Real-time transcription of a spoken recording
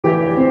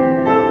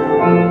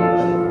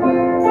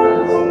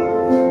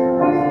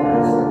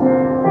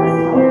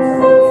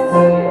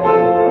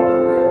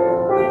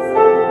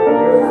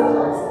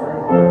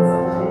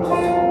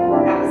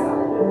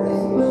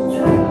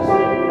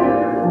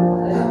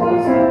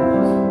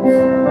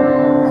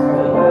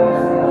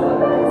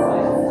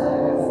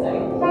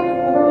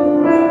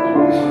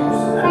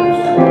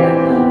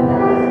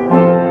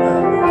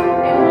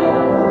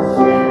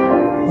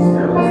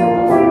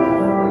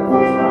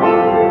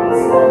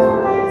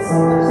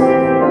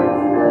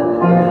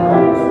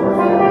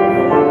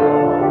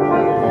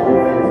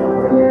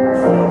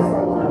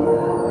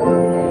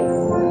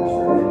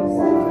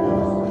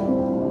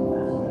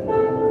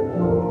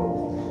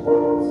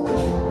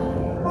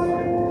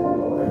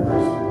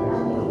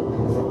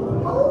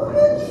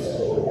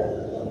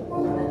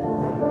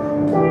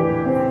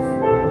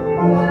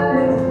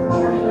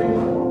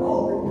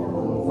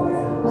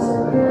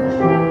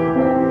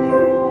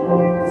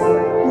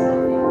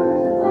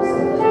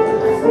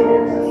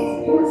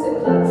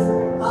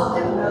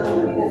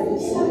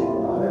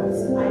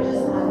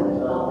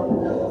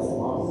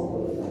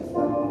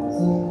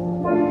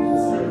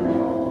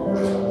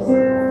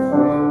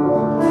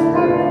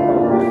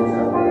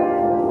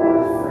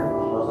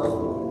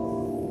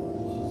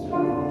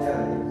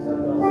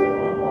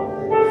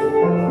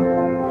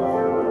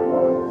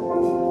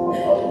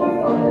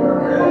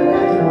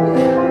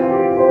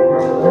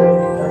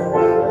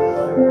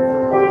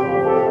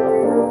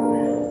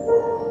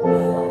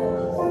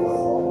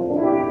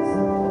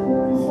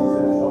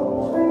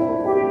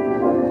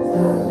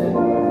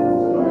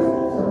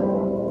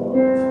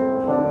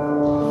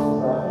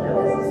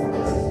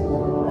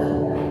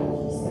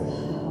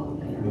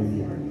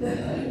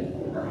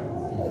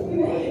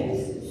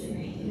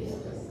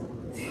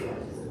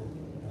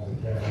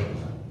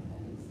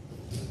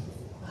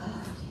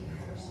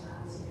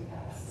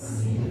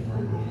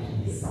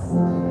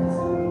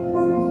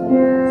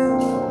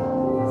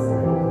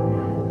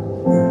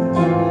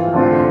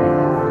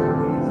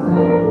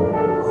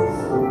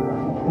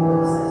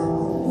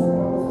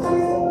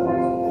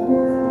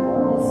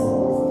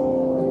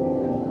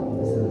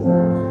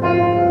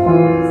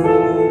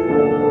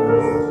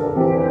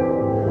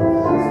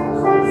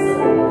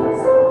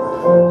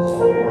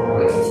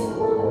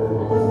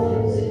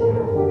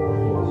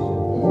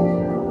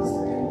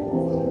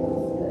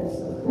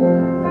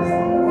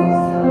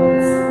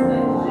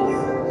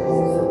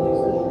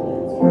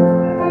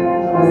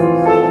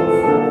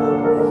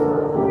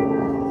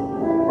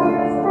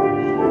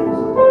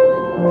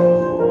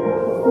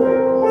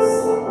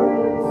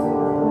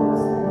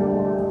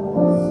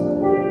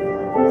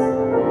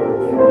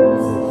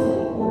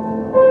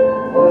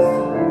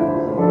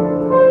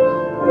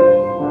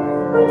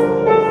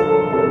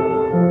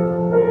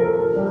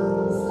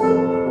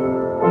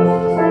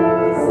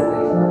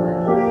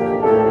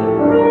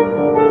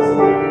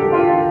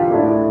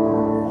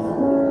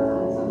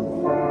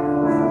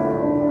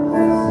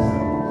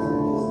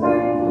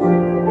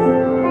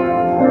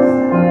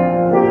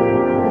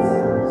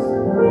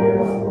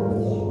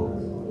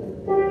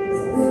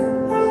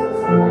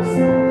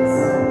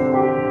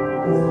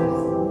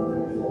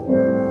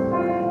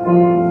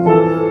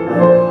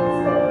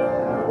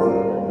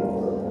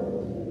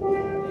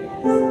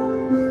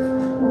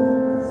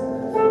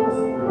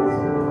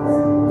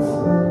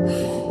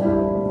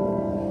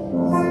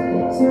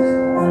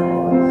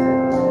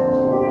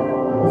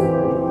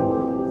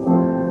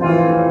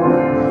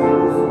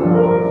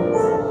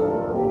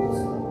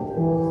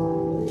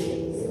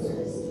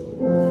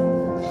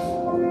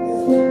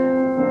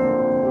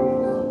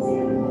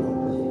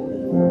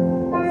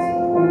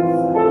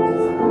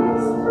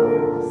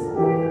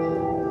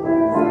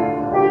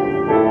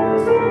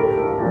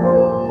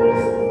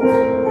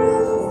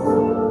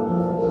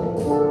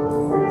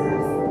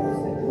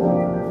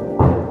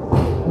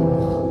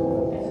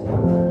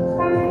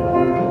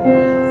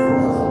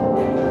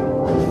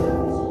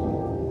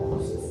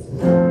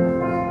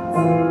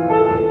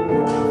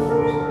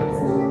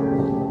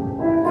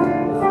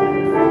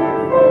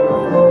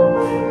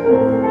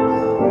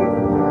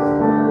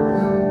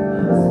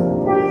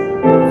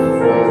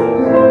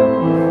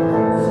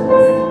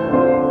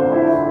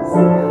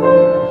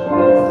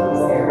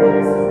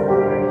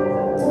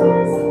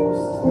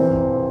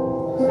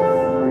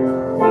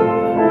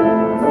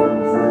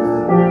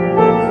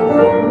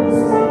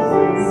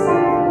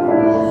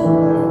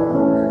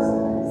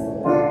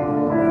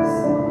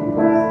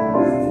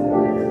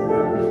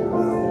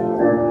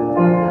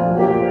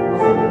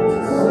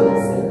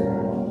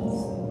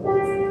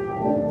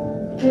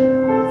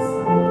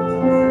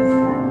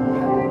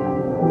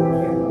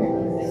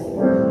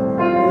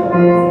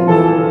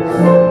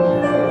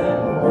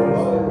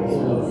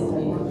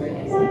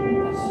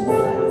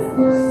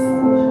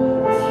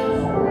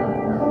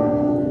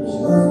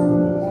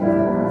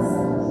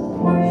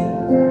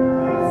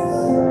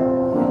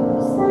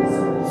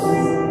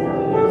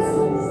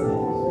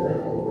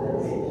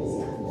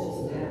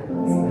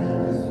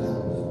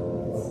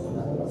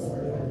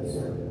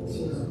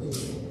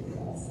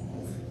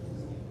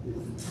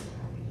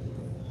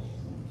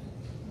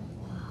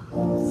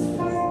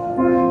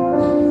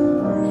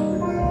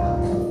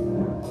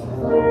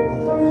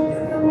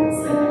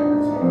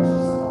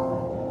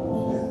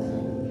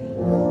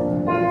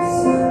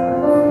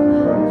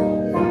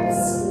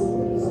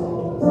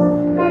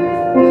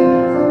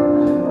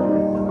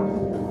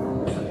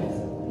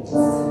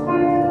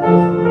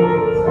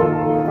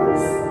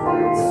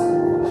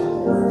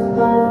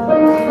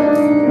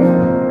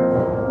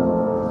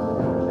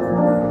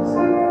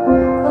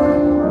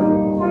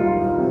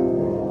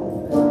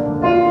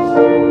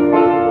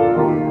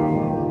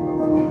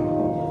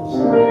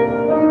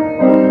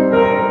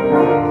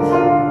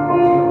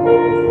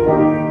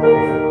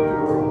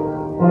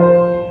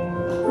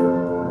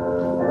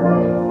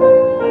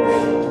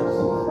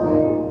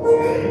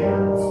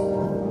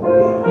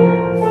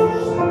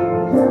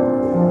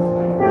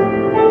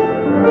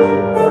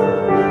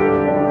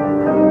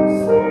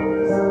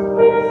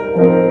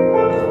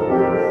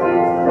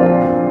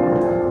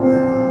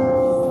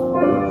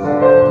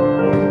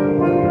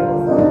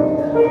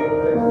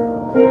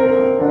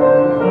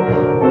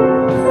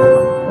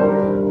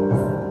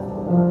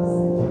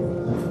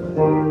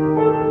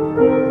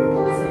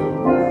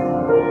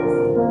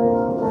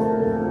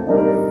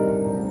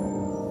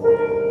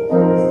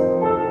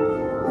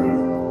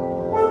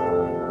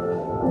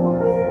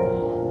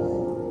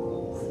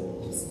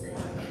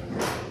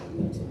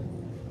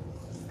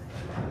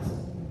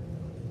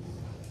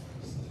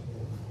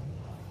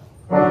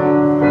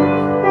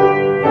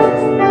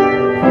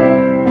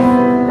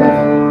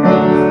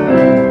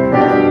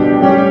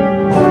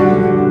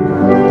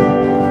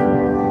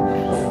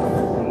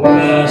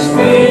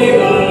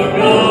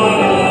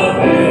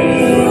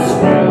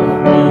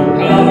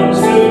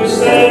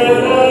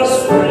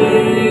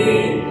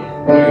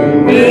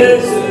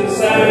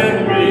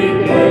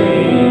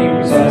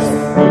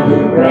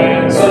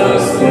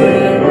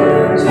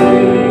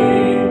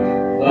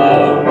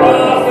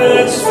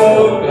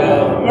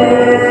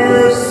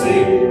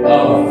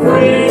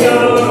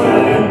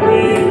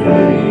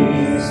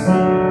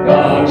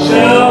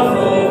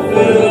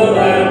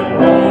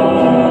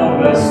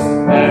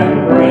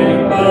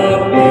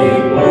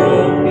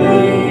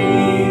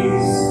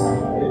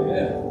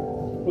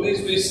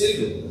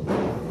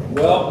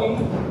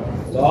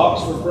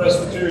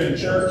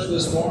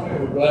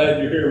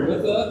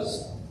with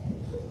us.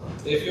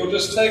 If you'll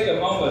just take a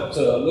moment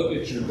to look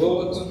at your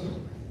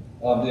bulletin,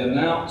 the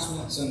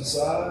announcements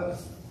inside.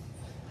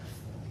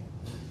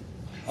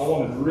 I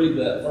wanted to read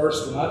that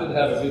first one. I did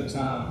have a good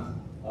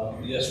time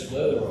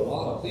yesterday. There were a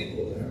lot of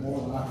people there,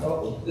 more than I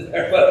thought would be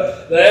there.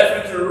 But the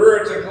Ephesians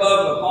Ruritan Club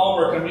and the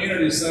Palmer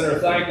Community Center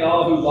thank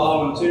all who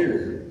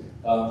volunteered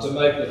to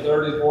make the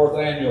 34th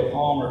Annual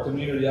Palmer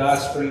Community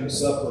Ice Cream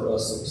Supper a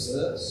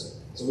success.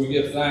 So we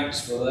give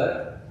thanks for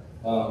that.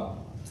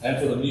 And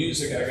for the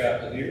music I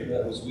got to hear,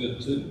 that was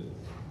good too.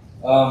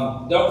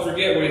 Don't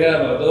forget we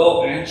have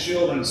adult and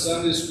children's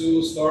Sunday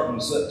school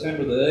starting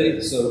September the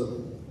 8th. So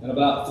in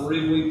about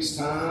 3 weeks'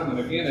 time. And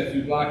again, if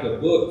you'd like a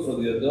book for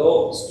the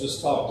adults, just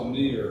talk to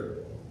me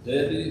or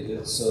Debbie.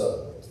 It's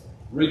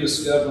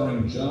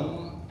Rediscovering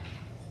Jonah.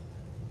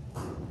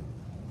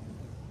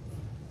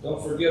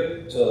 Don't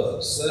forget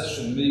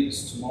session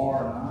meets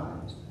tomorrow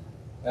night.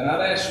 And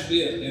I'd ask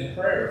you to be in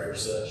prayer for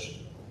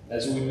session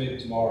as we meet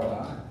tomorrow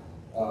night.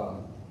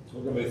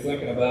 We're going to be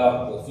thinking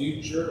about the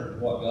future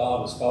and what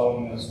God is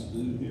calling us to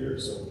do here,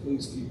 so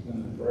please keep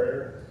them in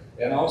prayer.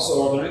 And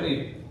also, are there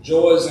any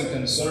joys and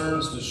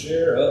concerns to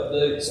share,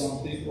 updates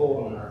on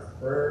people on our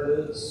prayer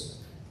list?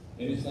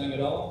 Anything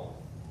at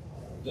all?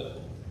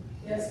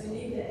 Yes, we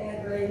need to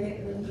add Ray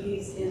Hickman.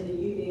 He's in the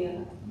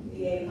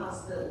UVA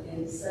hospital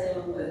in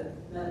Salem with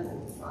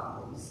medical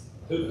problems.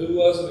 Who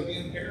was it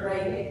again here?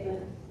 Ray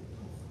Hickman.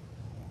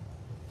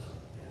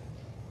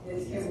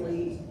 It's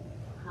Kimberly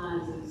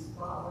Hines'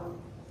 father.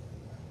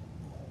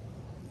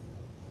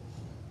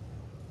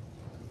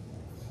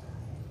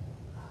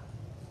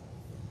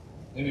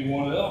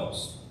 Anyone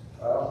else?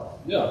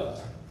 Yeah.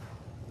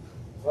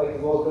 I'd like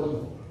to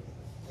welcome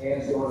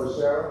Ann's daughter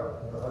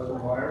Sarah and her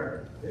husband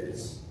Myron,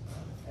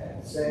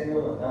 and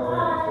Samuel and Helen.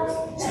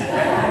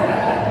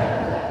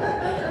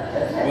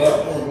 Well,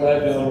 we're glad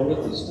y'all are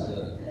with us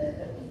today.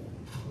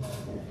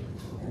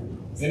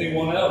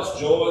 Anyone else?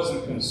 Joys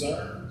and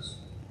concerns?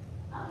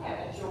 I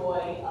have a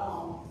joy.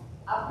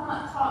 I've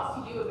not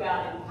talked to you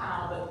about it,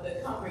 Kyle, but the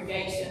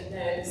congregation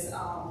knows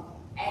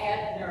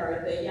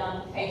Abner, the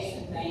young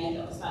Haitian man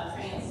that was my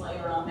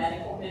translator on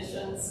medical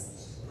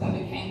missions. We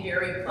became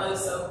very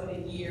close over the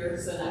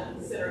years, and I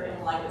consider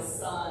him like a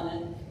son.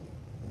 And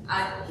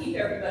I keep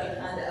everybody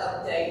kind of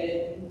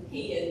updated.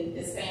 He and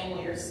his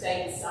family are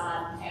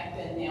stateside and have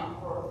been now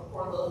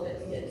for a little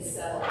bit and getting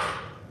settled.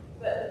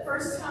 But the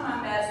first time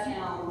I met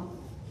him,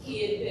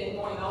 he had been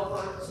going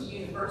over to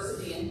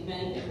university in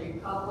Dominican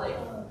Republic,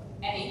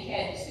 and he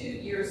had 2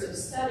 years of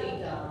study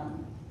done.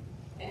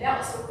 And that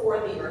was before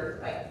the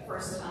earthquake, the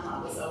first time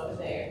I was over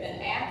there. Then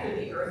after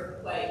the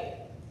earthquake,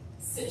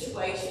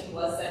 situation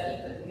was that he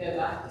couldn't go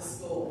back to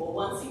school. Well,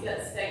 once he got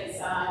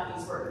stateside,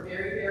 he's worked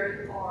very,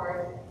 very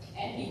hard,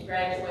 and he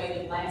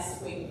graduated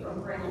last week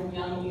from Brigham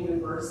Young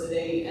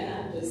University, and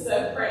I'm just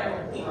so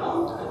proud of him.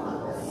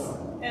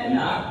 And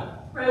I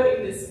wrote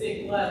him this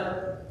big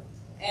letter,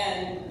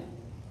 and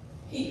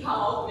he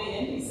called me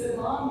and he said,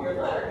 "Mom,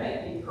 your letter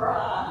made me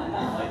cry." And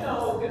I'm like,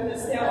 "Oh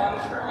goodness, now I'm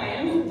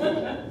crying."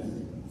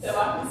 So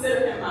I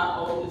consider him my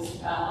oldest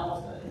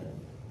child.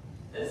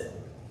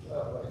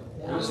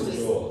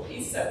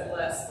 He's so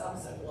blessed. I'm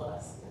so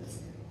blessed. The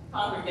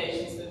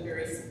congregation's been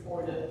very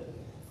supportive.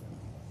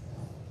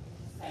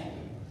 Thank you.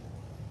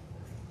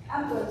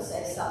 I'm going to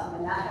say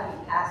something, and I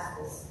haven't passed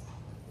this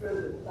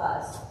through with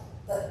us,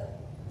 but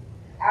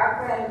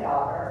our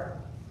granddaughter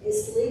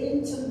is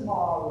leaving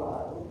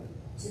tomorrow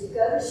to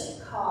go to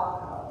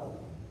Chicago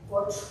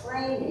for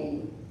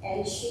training,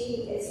 and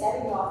she is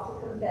heading off to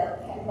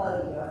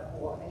Cambodia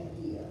for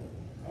a year.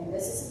 And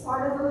this is a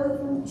part of the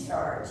Lutheran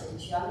Church.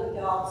 It's young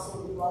adults in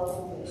the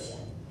local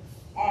mission.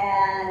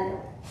 And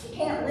she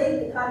can't leave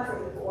the country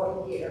for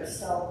a year,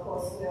 so of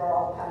course we're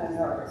all kind of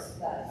nervous.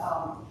 But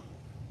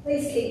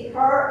please keep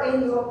her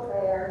in your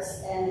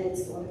prayers, and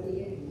it's going to be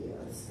a year.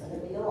 It's going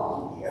to be a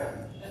long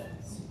year.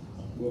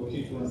 We'll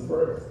keep her in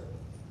prayer.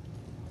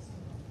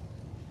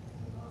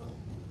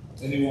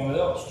 Anyone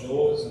else?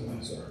 Joys and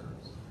concerns?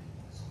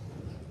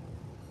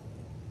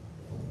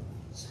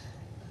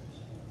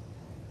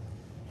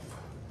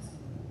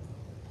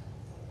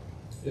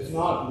 If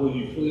not, will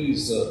you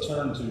please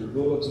turn to your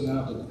bulletin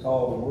now to the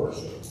call to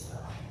worship.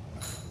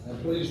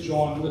 And please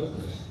join with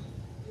me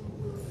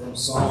from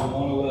Psalm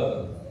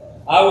 111.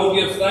 I will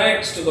give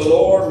thanks to the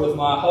Lord with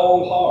my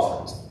whole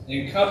heart,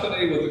 in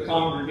company with the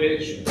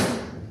congregation.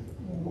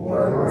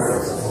 Your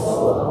words are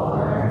full of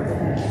honor and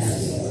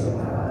majesty, O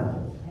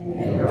God,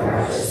 and your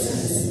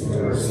righteousness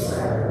endures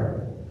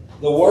forever.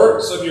 The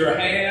works of your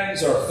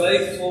hands are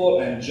faithful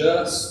and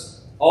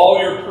just. All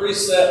your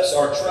precepts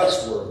are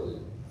trustworthy.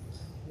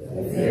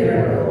 The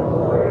fear of the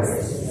Lord is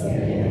the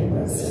beginning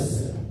of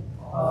wisdom.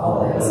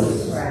 All those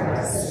who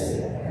practice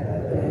it have a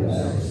good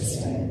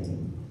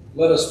understanding.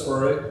 Let us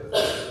pray.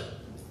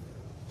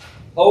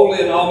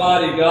 Holy and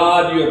almighty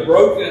God, you have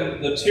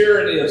broken the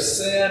tyranny of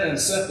sin and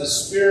sent the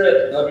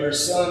Spirit of your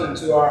Son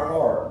into our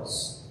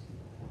hearts.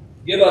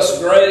 Give us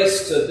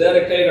grace to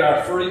dedicate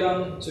our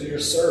freedom to your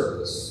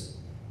service,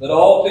 that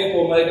all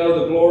people may know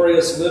the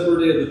glorious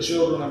liberty of the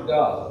children of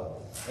God.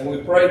 And we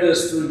pray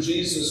this through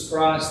Jesus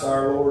Christ,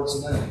 our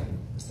Lord's name.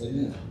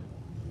 Amen.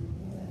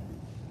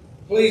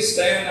 Please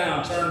stand now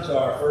and turn to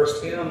our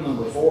first hymn,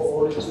 number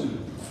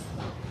 442.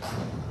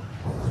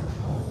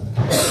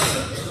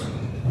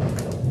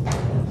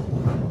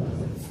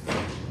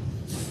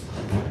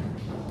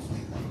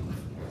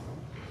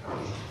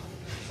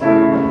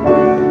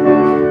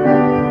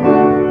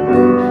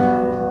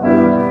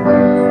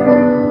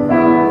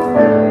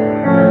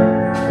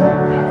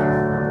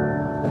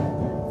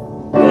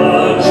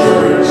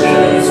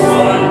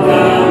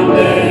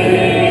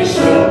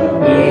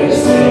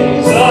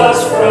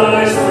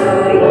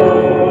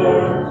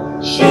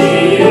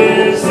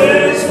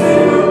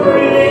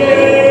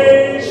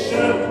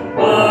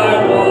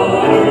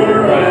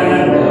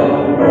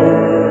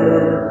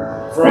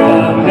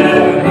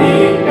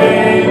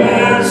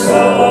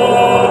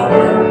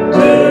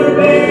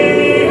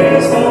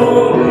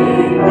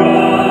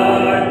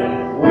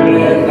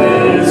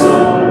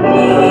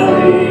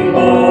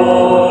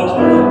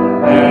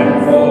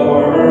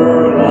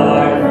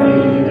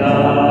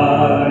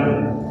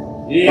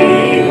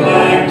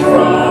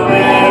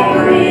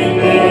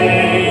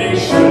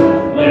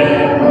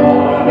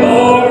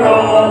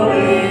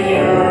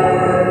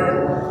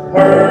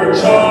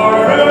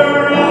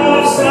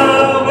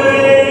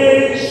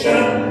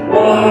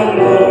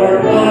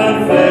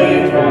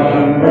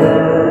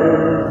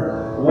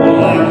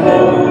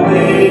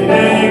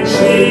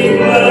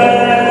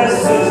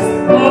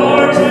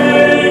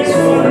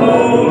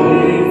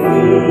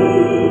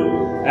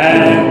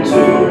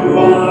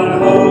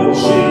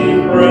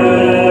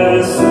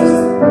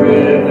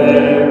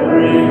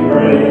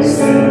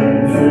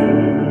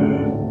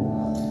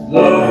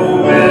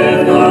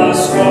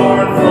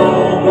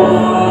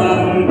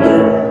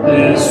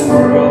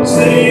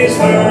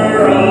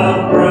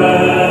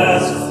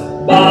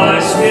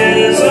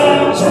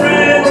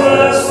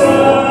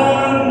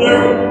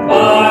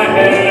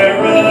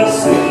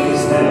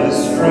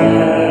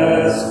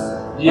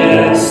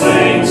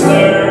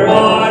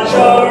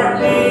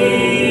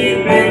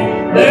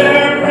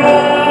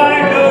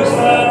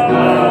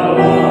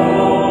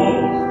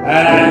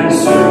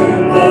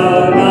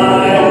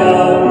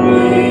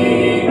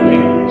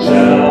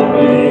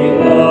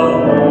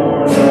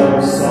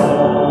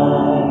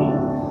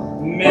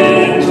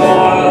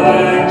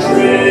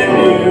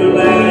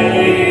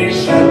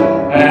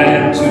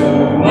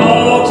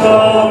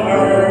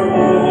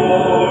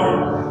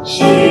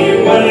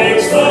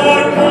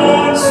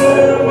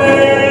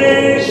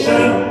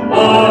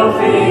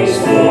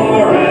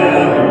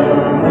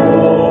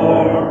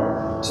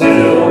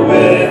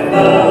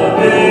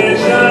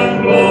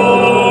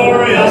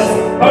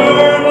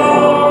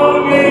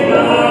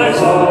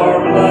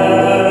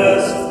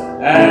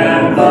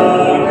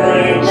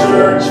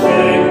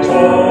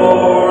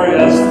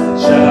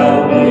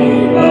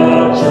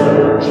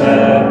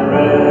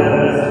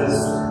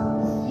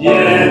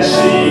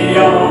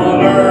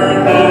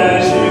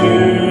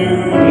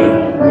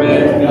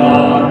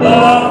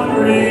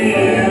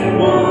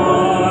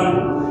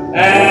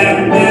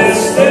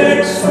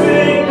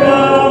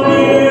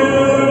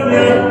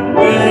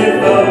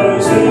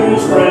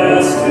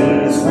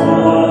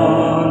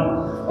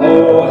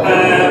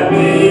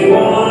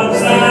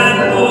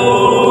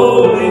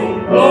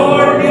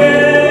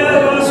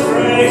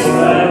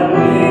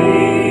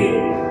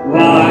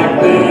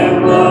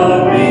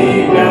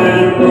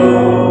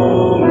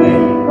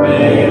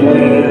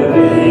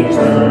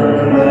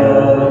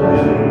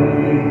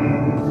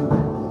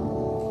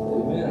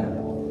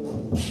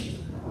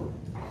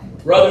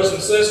 Brothers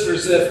and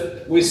sisters,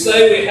 if we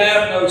say we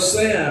have no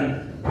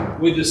sin,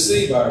 we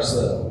deceive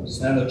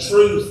ourselves, and the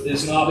truth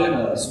is not in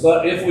us.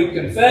 But if we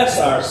confess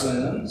our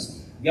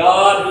sins,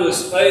 God, who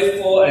is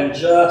faithful and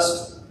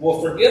just,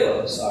 will forgive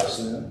us our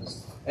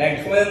sins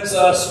and cleanse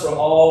us from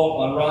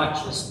all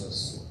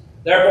unrighteousness.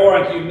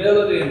 Therefore, in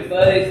humility and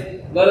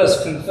faith, let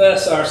us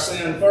confess our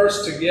sin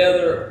first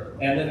together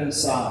and then in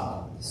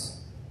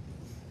silence.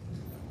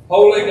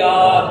 Holy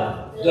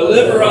God,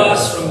 deliver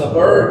us from the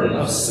burden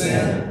of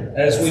sin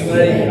as we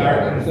make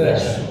our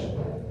confession.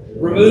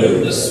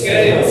 Remove the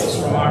scales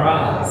from our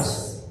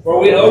eyes,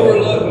 for we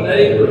overlook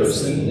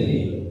neighbors in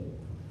need.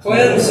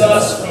 Cleanse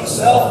us from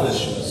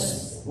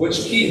selfishness,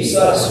 which keeps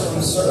us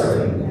from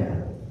serving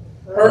them.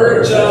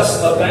 Purge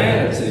us of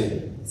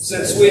vanity,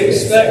 since we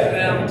expect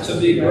them to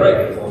be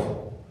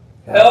grateful.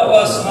 Help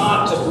us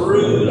not to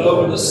brood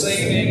over the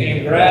seeming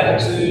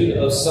ingratitude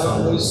of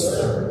some we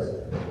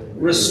serve.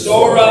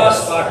 Restore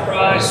us by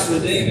Christ's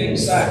redeeming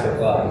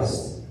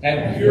sacrifice,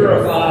 and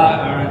purify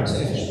our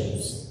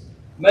intentions.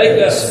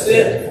 Make us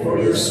fit for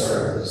your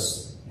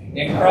service.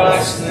 In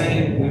Christ's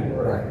name we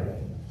pray.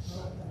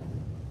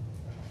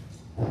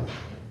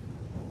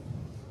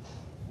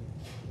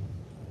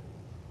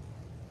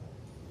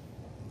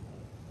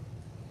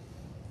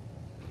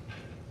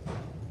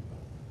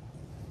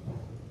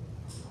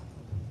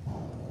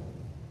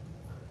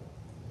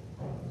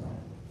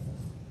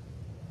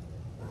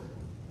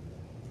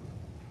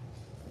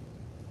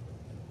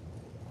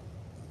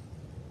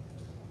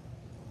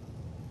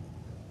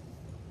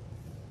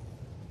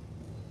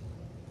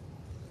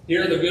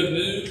 Hear the good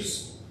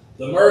news.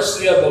 The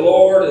mercy of the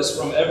Lord is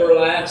from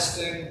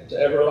everlasting to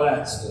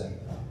everlasting.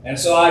 And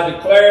so I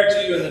declare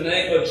to you in the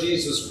name of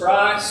Jesus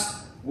Christ,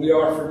 we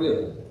are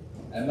forgiven.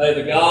 And may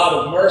the God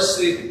of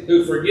mercy,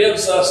 who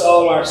forgives us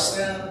all our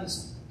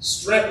sins,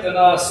 strengthen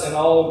us in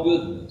all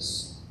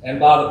goodness, and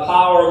by the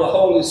power of the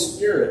Holy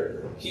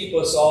Spirit, keep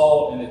us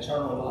all in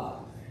eternal life.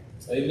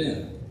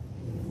 Amen.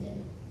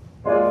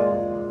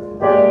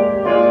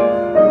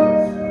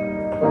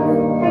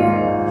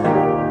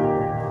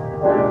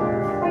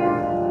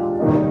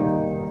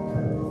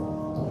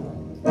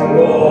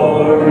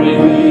 Glory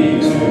be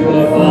to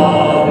the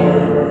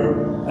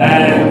Father,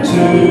 and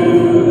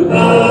to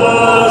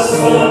the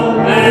Son,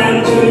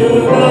 and to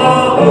the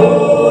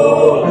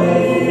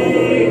Holy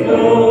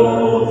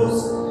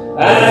Ghost,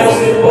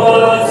 as it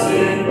was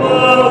in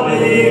the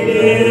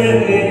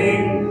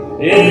beginning,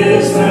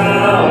 is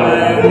now,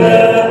 and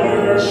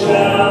ever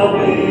shall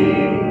be,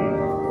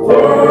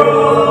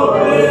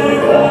 world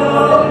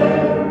without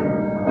end.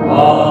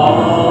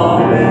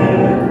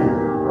 Amen.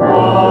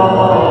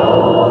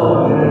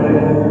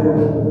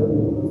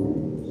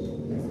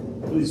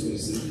 Please be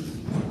seated.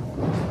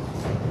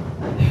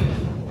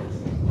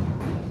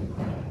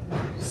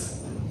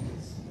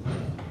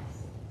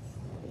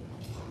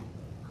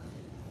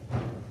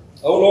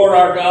 O Lord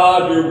our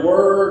God, your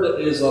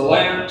word is a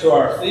lamp to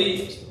our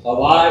feet, a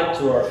light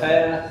to our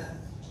path.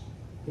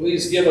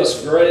 Please give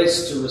us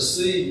grace to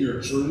receive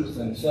your truth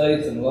and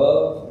faith and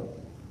love,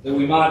 that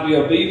we might be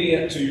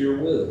obedient to your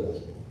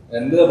will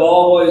and live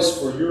always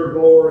for your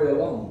glory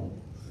alone.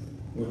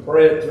 We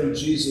pray it through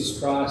Jesus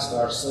Christ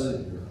our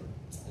Savior.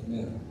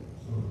 Amen.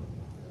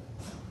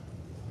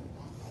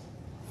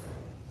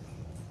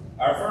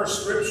 Our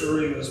first scripture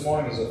reading this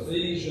morning is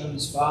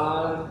Ephesians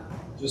 5,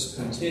 just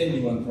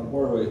continuing from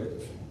where we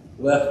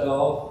left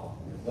off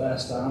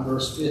last time,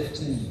 verse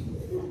 15.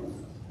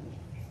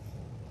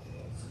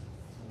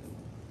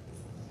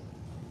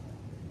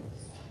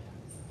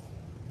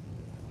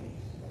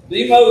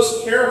 Be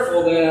most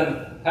careful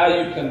then how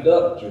you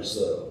conduct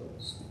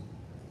yourselves,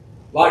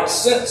 like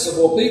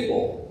sensible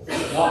people,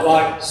 not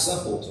like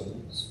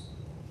simpletons.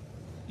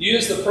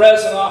 Use the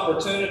present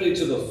opportunity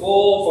to the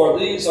full, for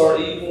these are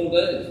evil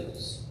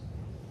days.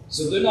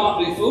 So do not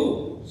be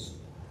fools,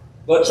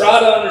 but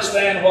try to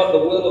understand what the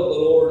will of the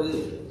Lord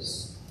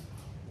is.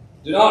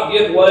 Do not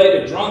give way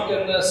to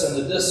drunkenness and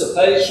the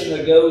dissipation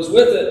that goes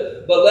with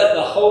it, but let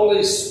the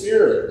Holy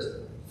Spirit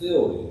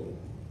fill you.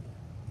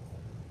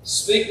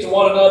 Speak to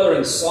one another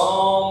in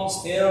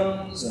psalms,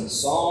 hymns, and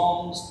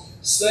songs.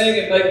 Sing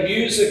and make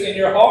music in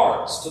your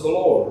hearts to the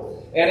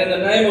Lord. And in the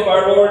name of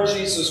our Lord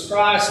Jesus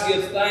Christ,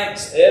 give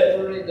thanks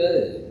every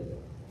day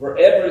for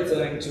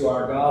everything to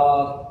our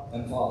God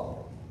and Father.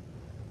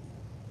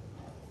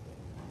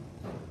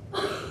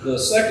 The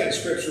second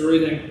scripture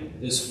reading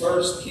is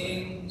 1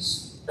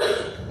 Kings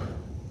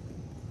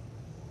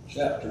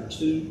chapter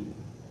 2.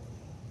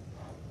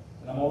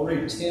 And I'm going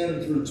to read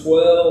 10 through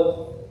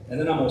 12. And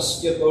then I'm going to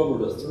skip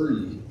over to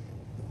 3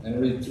 and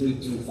read 3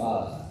 through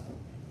 5.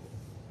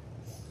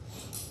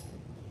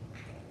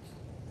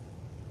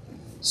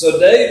 So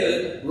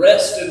David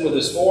rested with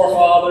his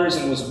forefathers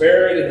and was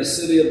buried in the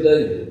city of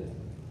David,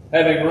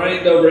 having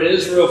reigned over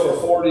Israel for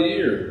 40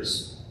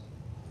 years,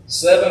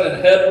 7 in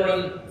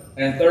Hebron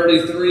and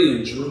 33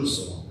 in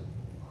Jerusalem.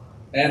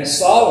 And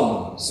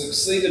Solomon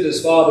succeeded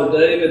his father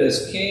David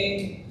as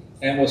king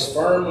and was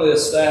firmly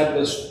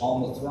established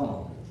on the throne.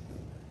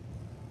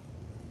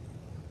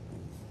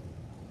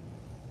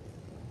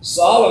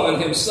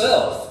 Solomon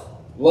himself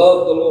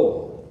loved the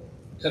Lord,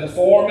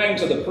 conforming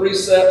to the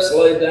precepts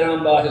laid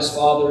down by his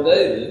father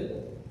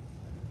David.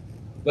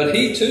 But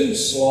he too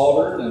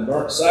slaughtered and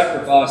burnt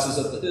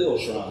sacrifices at the hill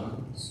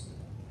shrines.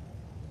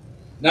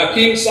 Now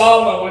King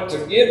Solomon went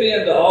to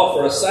Gibeon to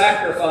offer a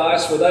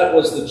sacrifice, for that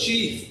was the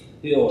chief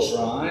hill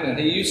shrine, and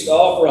he used to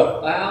offer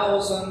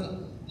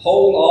 1,000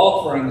 whole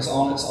offerings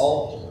on its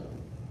altar.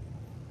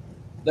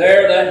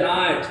 There that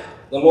night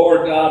the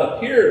Lord God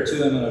appeared to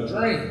him in a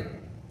dream,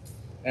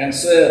 and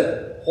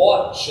said,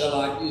 "What shall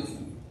I give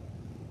you?"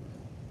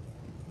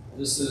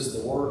 This is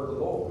the word of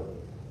the Lord.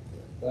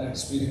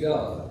 Thanks be to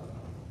God.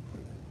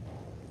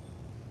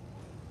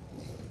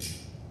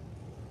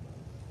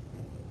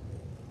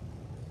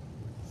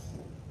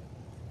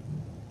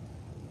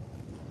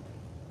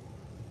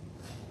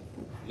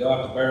 Y'all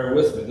have to bear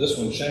with me. This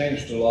one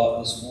changed a lot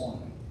this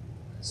morning.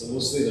 So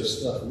we'll see there's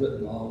stuff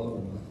written all over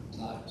my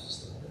types and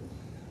stuff.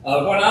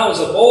 When I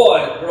was a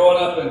boy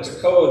growing up in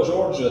Toccoa,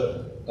 Georgia,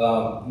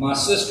 my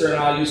sister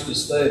and I used to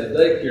stay at a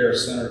daycare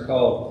center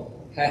called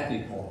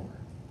Happy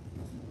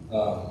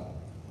Corner.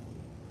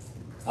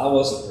 I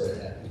wasn't very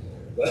happy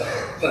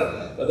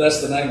there, but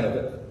that's the name of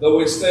it. But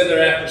we'd stay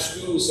there after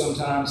school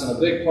sometimes, and a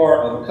big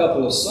part of a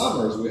couple of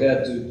summers we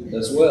had to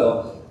as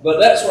well. But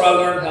that's where I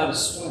learned how to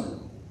swim.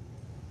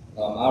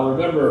 I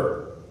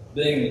remember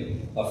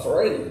being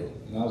afraid.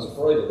 I was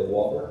afraid of the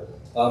water.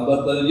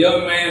 But the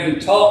young man who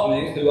taught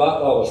me, who I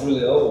thought was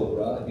really old,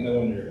 right?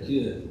 When you're a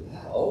kid.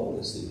 How old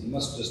is he? He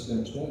must have just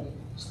been 20.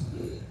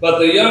 But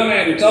the young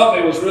man who taught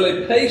me was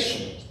really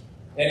patient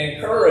and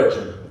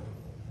encouraging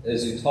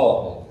as he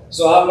taught me.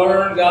 So I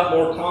learned, got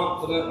more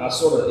confident, and I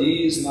sort of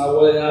eased my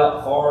way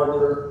out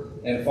farther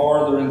and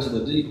farther into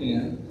the deep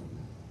end.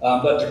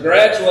 But to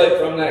graduate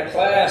from that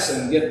class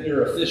and get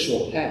your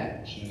official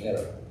patch, you had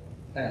a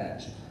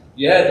patch,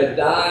 you had to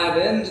dive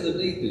into the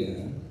deep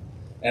end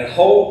and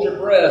hold your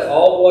breath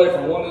all the way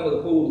from one end of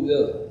the pool to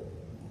the other.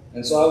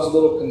 And so I was a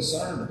little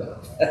concerned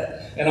about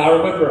that. And I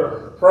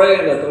remember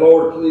praying that the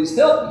Lord, please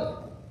help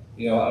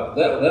me.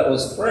 That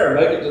was prayer.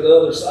 Make it to the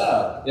other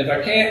side. If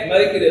I can't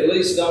make it, at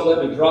least don't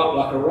let me drop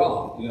like a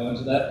rock,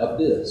 into that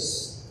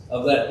abyss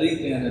of that deep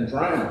end and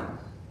drown.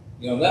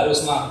 That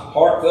was my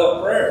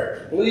heartfelt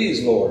prayer.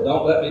 Please, Lord,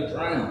 don't let me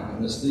drown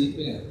in this deep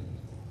end.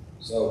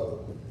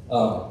 So,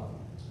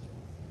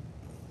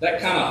 that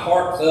kind of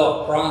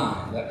heartfelt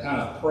crying, that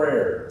kind of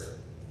prayer,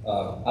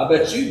 I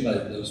bet you've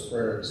made those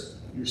prayers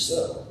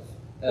yourself,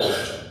 haven't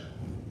you?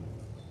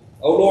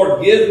 Oh,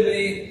 Lord, give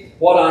me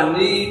what I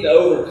need to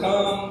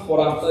overcome what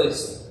I'm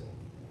facing.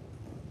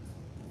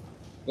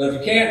 But if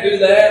you can't do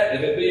that,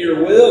 if it be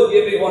your will,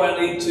 give me what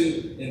I need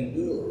to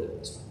endure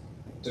it,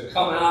 to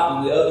come out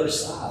on the other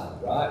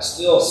side, right?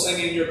 Still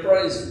singing your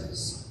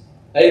praises,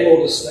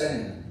 able to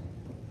stand.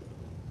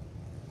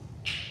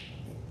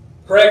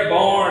 Craig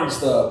Barnes,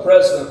 the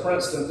president of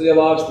Princeton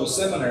Theological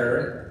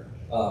Seminary,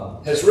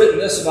 has written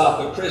this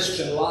about the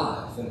Christian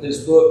life in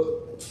his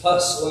book,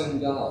 Hustling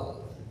God.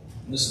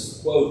 And this is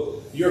the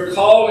quote: your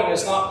calling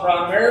is not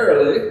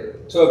primarily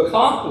to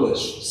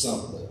accomplish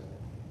something,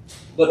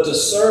 but to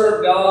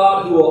serve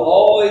God, who will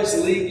always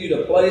lead you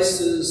to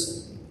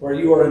places where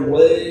you are in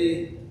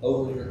way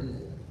over your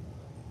head.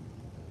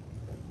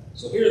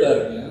 So hear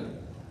that again,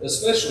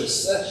 especially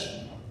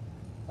session.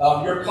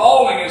 Your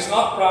calling is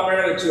not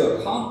primarily to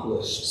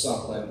accomplish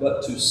something,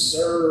 but to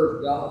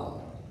serve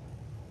God,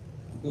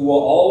 who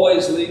will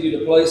always lead you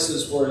to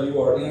places where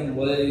you are in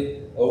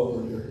way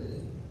over your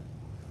head.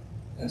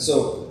 And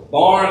so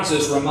Barnes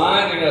is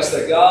reminding us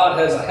that God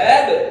has a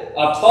habit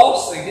of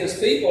tossing his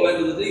people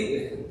into the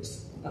deep end.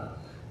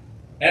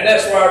 And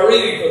that's where our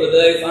reading for the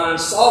day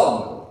finds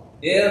Solomon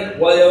in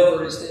way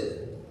over his head.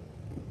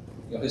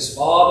 His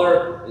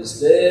father is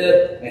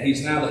dead, and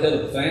he's now the head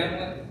of the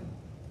family.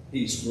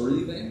 He's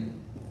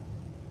grieving.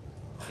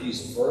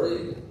 He's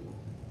afraid.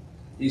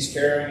 He's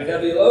carrying a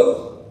heavy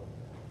load.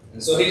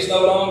 And so he's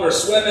no longer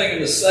swimming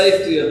in the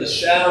safety of the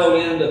shallow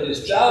end of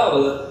his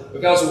childhood,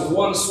 because with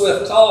one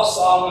swift toss,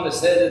 Solomon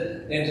is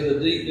headed into the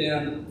deep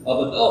end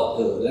of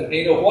adulthood.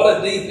 And what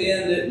a deep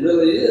end it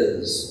really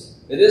is.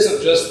 It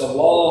isn't just the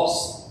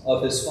loss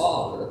of his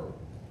father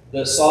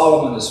that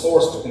Solomon is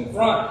forced to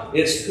confront.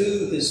 It's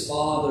who his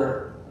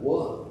father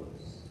was.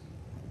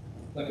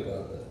 Think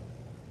about that.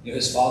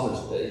 His father's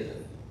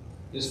David.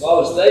 His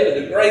father's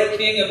David, the great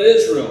king of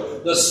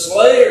Israel, the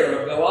slayer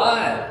of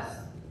Goliath,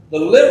 the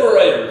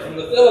liberator from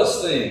the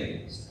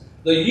Philistines,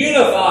 the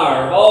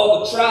unifier of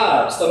all the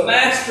tribes, the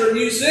master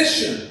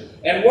musician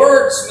and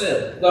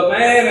wordsmith, the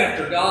man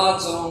after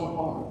God's own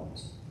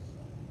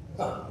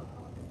heart.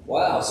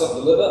 Wow,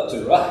 something to live up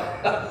to,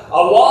 right? A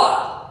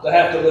lot to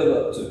have to live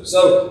up to.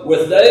 So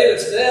with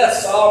David's death,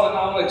 Solomon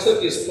not only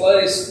took his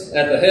place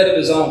at the head of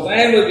his own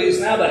family, but he's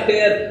now the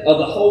head of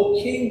the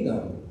whole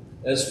kingdom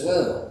as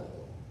well.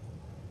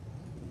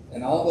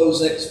 And all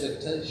those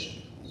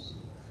expectations,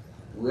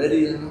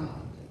 ready or not.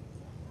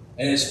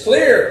 And it's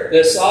clear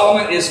that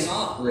Solomon is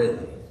not ready.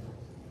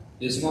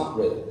 Is not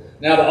ready.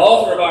 Now, the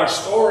author of our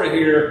story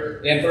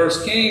here in 1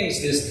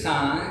 Kings is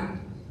kind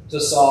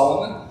to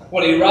Solomon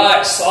when he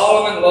writes,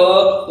 Solomon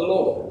loved the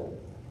Lord,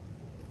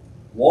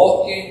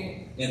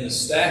 walking in the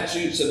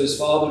statutes of his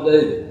father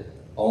David.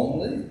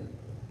 Only,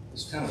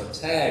 it's kind of a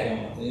tag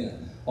on the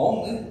end,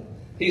 only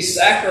he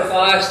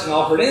sacrificed and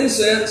offered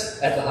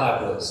incense at the high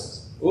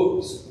places.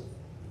 Oops.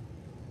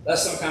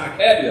 That's some kind of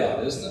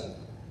caveat, isn't it?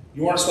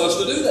 You weren't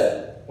supposed to do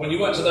that. When you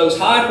went to those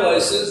high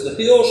places, the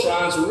hill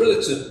shrines were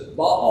really to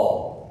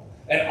Baal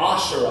and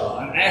Asherah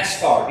and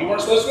Astarte. You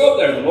weren't supposed to go up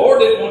there. The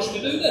Lord didn't want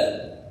you to do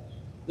that.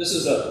 This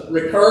is a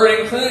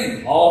recurring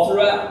thing all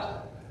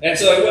throughout. And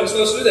so he wasn't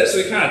supposed to do that. So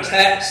he kind of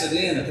tacks it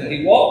in. And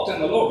he walked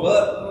in the Lord,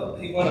 but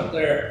he went up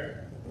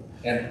there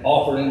and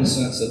offered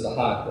incense at the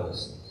high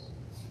places.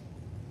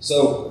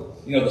 So,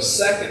 the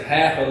second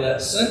half of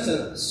that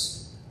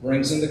sentence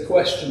brings into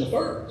question the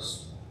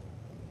first.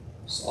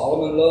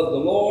 Solomon loved the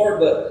Lord,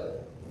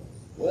 but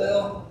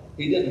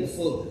he didn't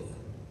fully.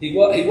 He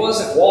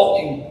wasn't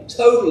walking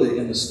totally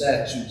in the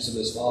statutes of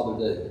his father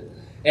David.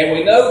 And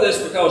we know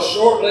this because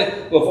shortly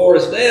before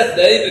his death,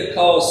 David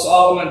calls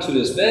Solomon to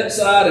his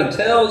bedside and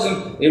tells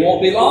him it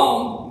won't be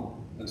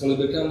long until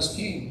he becomes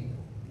king.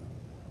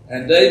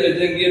 And David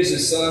then gives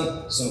his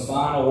son some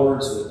final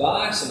words of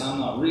advice, and I'm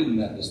not reading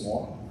that this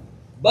morning.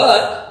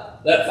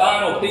 But that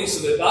final piece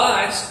of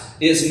advice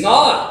is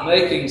not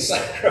making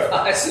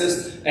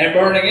sacrifices and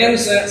burning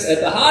incense at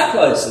the high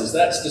places.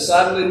 That's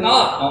decidedly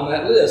not on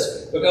that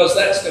list, because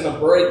that's going to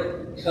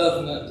break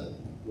covenant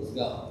with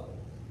God.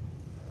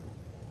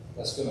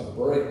 That's going to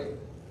break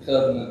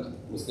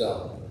covenant with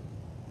God.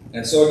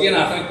 And so again,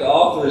 I think the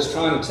author is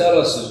trying to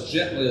tell us as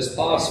gently as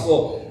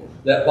possible,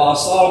 that while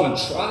Solomon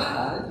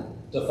tried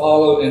to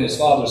follow in his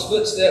father's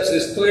footsteps,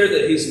 it's clear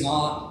that he's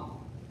not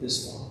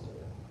his father.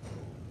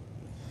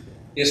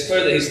 It's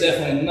clear that he's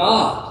definitely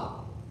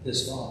not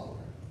his father.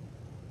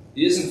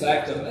 He is, in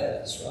fact, a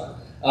mess,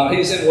 right?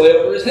 He's in way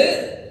over his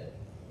head.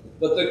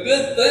 But the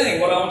good thing,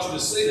 what I want you to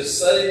see, the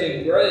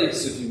saving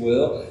grace, if you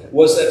will,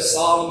 was that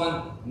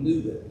Solomon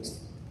knew it.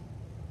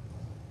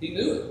 He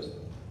knew it.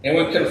 And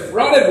when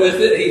confronted with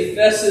it, he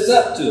fesses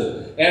up to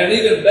it. And an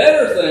even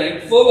better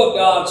thing, full of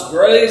God's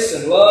grace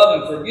and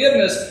love and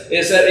forgiveness,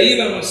 is that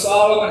even when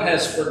Solomon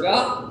has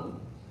forgotten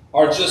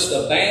or just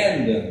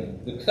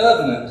abandoned the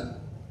covenant,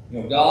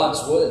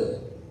 God's way,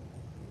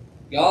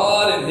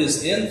 God in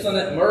his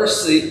infinite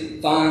mercy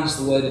finds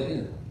the way to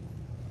him.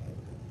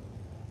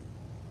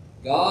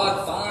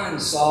 God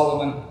finds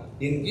Solomon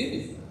in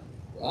Gibeon.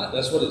 Right?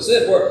 That's what it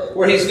said.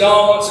 Where he's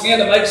gone once again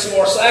to make some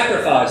more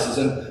sacrifices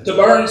and to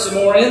burn some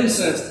more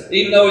incense,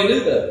 even though he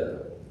knew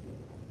better.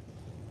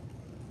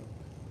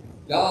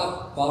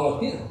 God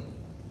followed him.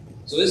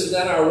 So isn't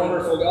that our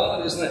wonderful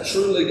God? Isn't that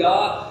truly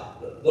God?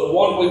 The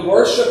one we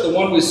worship, the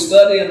one we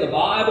study in the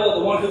Bible,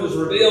 the one who was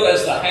revealed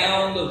as the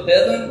Hound of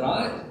Heaven,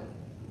 right?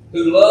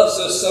 Who loves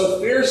us so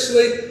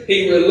fiercely,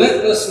 he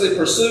relentlessly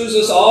pursues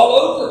us all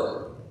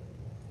over.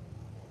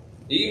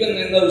 Even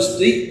in those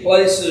deep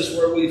places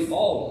where we've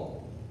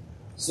fallen,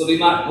 so that he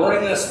might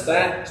bring us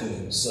back to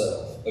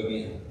himself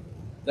again.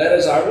 That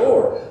is our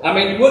Lord. I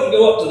mean, you wouldn't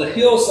go up to the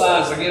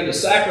hillsides again to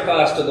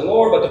sacrifice to the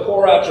Lord, but to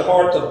pour out your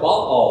heart to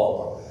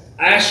Baal,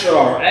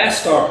 Asherah,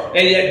 Astar,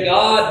 and yet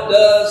God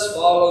does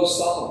follow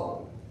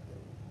Solomon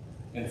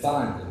and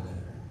find him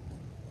there.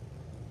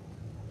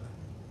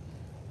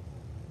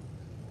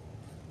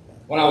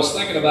 When I was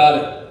thinking about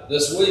it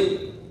this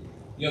week,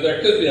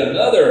 there could be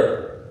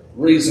another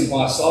reason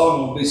why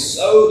Solomon would be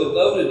so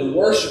devoted to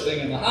worshiping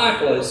in the high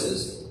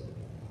places.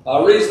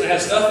 A reason that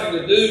has nothing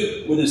to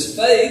do with his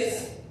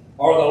faith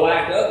or the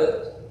lack of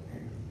it.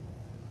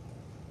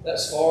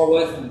 That's far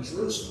away from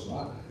Jerusalem,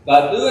 right?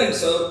 By doing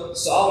so,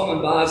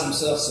 Solomon buys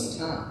himself some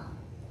time.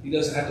 He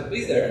doesn't have to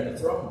be there in the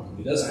throne room.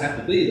 He doesn't have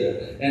to be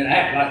there and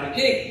act like a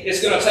king.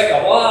 It's going to take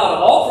a while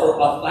to offer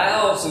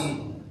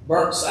 1,000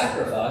 burnt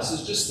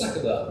sacrifices. Just think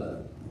about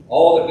that.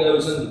 All that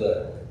goes into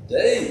that.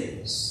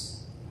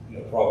 Days,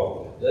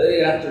 probably.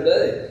 Day after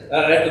day.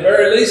 At the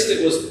very least,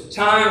 it was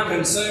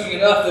time-consuming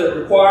enough that it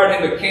required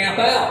him to camp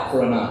out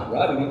for a night,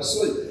 right? He went to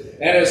sleep.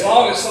 And as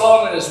long as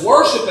Solomon is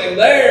worshiping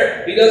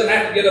there, he doesn't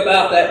have to get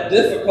about that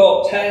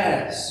difficult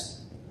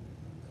task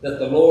that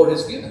the Lord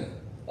has given him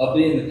of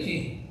being the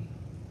king,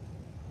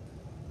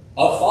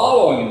 of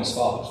following in his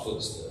father's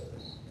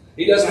footsteps.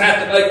 He doesn't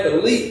have to make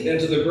the leap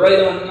into the great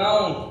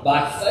unknown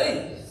by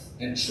faith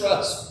and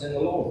trust in the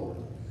Lord.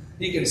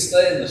 He can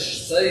stay in the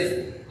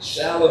safe,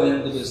 shallow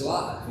end of his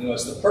life.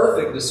 It's the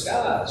perfect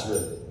disguise,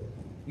 really.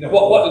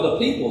 What do the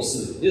people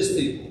see? His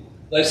people.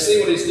 They see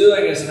what he's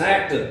doing as an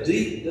act of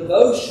deep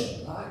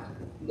devotion, right?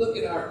 Look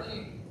at our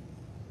king.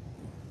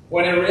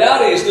 When in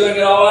reality, he's doing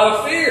it all out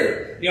of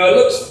fear.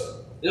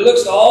 It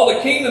looks to all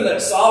the kingdom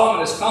that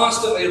Solomon is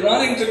constantly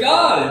running to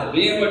God and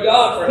being with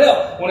God for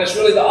help, when it's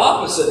really the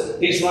opposite.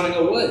 He's running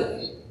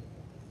away.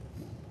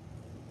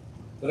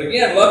 But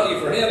again, lucky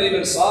for him,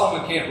 even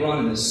Solomon can't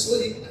run in his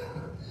sleep.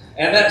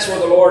 And that's where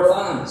the Lord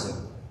finds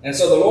him. And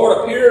so the Lord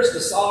appears to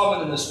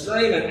Solomon in this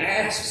dream and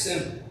asks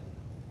him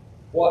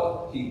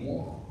what he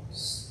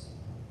wants.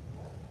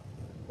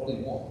 What he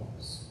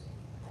wants.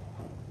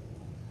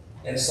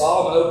 And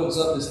Solomon opens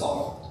up his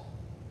heart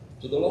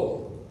to the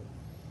Lord.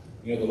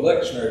 The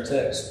lectionary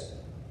text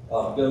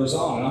goes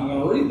on, and I'm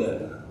going to read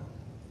that now.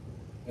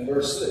 In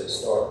verse 6,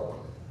 start.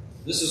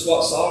 This is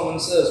what Solomon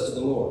says to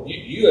the Lord.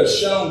 You have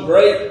shown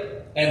great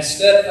and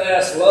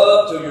steadfast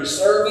love to your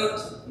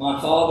servant, my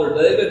father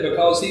David,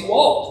 because he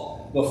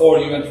walked before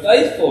you in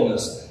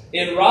faithfulness,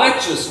 in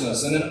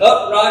righteousness, and in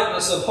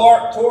uprightness of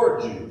heart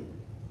toward you.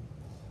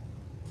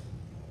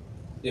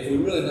 If we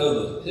really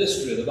know the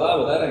history of the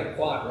Bible, that ain't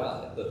quite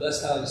right, but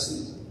that's how he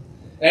sees it.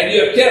 And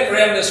you have kept for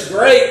him this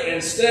great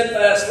and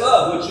steadfast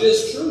love, which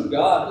is true.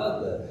 God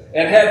loved that.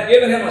 And have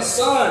given him a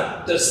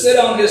son to sit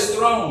on his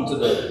throne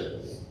today.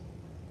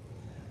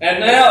 And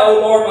now,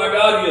 O Lord my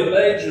God, you have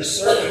made your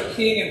servant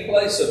king in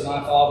place of my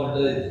father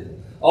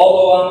David,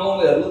 although I'm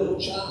only a little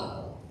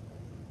child.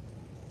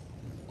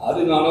 I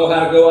do not know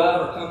how to go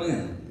out or come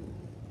in.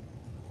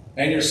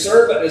 And your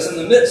servant is in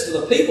the midst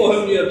of the people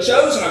whom you have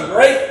chosen, a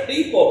great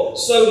people,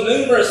 so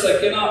numerous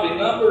they cannot be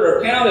numbered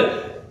or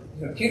counted.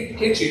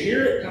 Can't you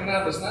hear it coming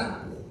out of his mouth?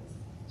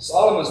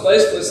 Solomon's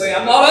basically saying,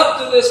 I'm not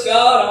up to this,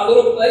 God. I'm a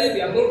little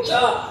baby. I'm a little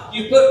child.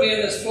 You put me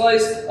in this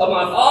place of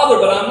my father,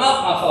 but I'm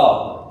not my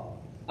father.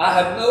 I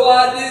have no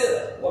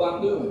idea what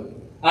I'm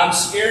doing. I'm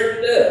scared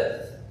to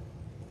death.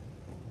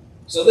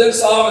 So then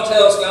Solomon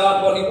tells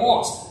God what he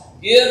wants.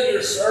 Give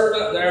your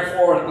servant,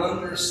 therefore, an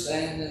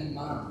understanding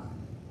mind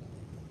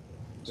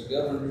to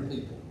govern your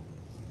people,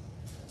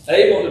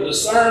 able to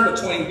discern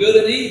between good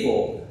and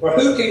evil. For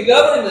who can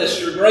govern this,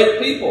 your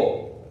great people?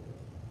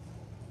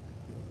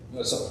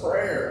 It's a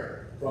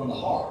prayer from the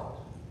heart,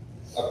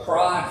 a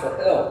cry for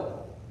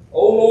help.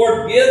 Oh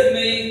Lord, give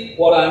me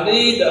what I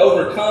need to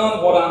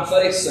overcome what I'm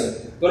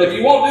facing. But if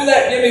you won't do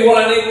that, give me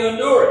what I need to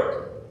endure it.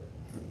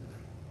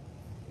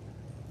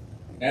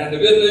 And the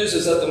good news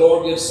is that the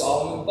Lord gives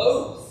Solomon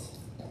both.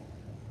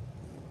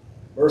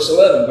 Verse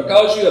 11,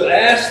 because you have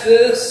asked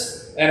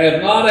this and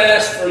have not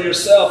asked for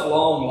yourself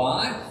long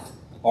life,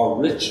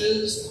 or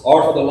riches,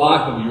 or for the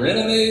life of your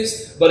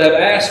enemies, but have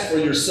asked for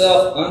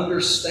yourself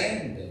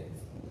understanding,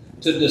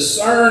 to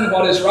discern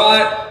what is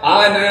right,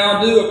 I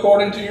now do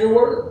according to your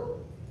word.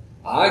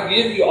 I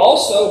give you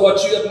also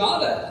what you have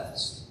not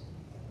asked,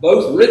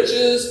 both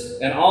riches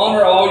and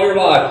honor all your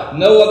life.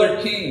 No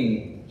other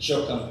king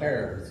shall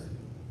compare with you.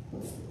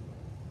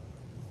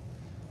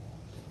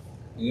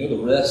 You know,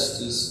 the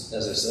rest is,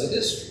 as I say,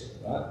 history,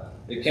 right?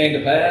 It came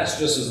to pass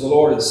just as the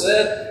Lord had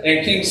said,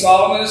 and King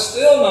Solomon is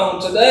still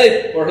known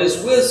today for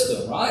his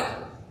wisdom, right?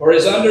 For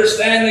his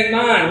understanding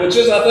mind, which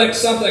is, I think,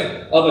 something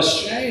of a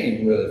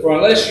shame, really. For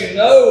unless you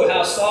know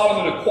how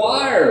Solomon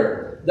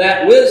acquired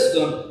that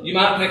wisdom, you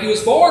might think he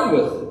was born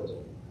with it.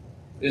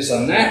 It's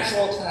a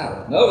natural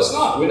talent. No, it's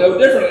not. We know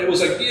differently. It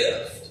was a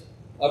gift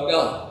of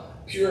God,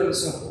 pure and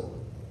simple.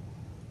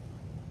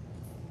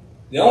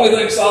 The only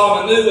thing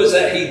Solomon knew was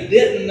that he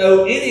didn't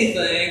know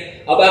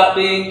anything about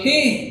being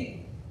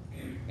king.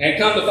 And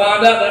come to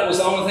find out, that was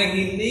the only thing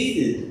he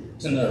needed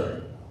to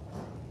know.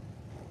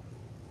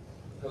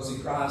 Because he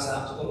cries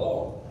out to the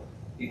Lord.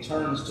 He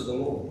turns to the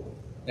Lord.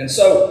 And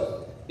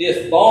so,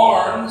 if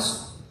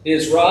Barnes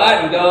is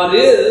right and God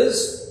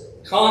is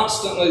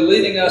constantly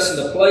leading us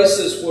into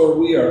places where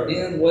we are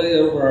in way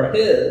over our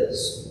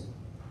heads,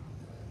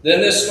 then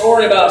this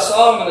story about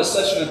Solomon is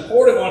such an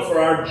important one for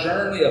our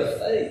journey of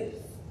faith.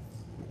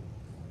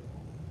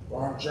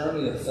 For our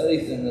journey of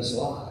faith in this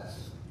life.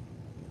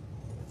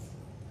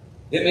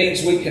 It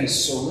means we can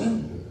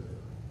surrender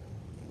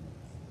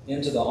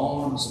into the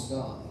arms of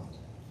God.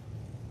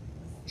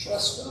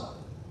 Trust God.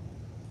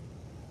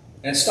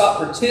 And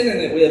stop pretending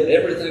that we have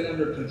everything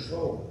under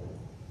control.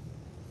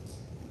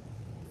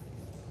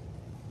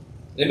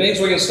 It means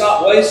we can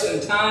stop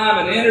wasting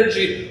time and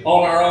energy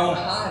on our own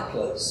high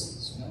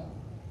places. You know?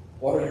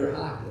 What are your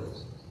high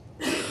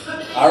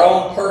places? Our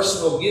own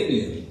personal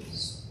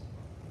Gibeons.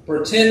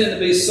 Pretending to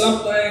be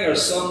something or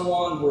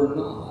someone we're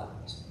not.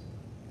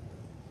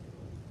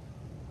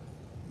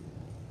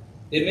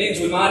 It means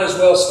we might as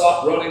well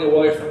stop running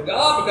away from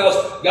God,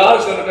 because God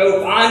is going to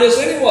go find us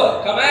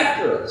anyway, come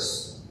after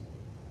us.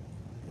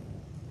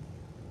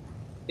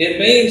 It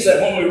means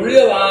that when we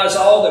realize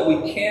all that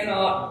we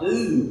cannot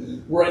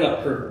do, we're in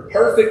a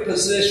perfect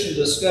position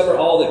to discover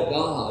all that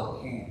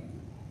God can.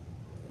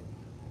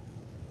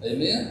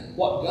 Amen?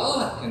 What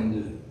God can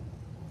do.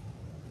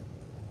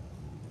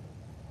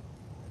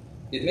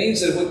 It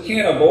means that if we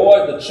can't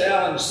avoid the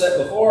challenge set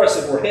before us,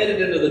 if we're headed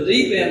into the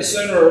deep end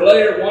sooner or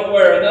later, one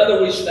way or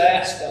another, we should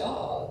ask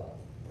God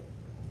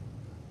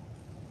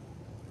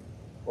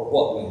for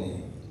what we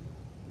need.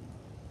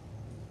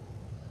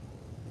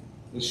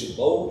 We should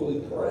boldly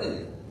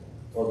pray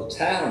for the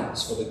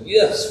talents, for the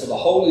gifts, for the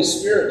Holy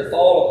Spirit to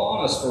fall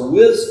upon us, for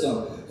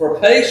wisdom, for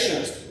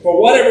patience,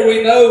 for whatever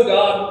we know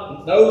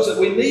God knows that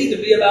we need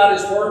to be about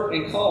His work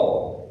and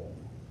call.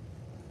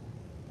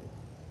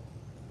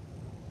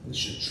 We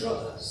should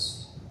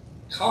trust,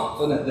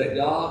 confident that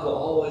God will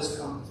always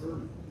come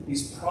through.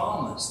 He's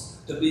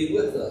promised to be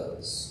with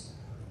us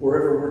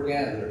wherever we're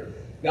gathered.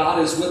 God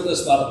is with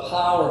us by the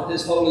power of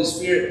His Holy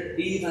Spirit,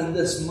 even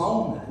this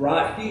moment,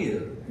 right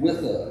here,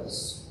 with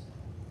us.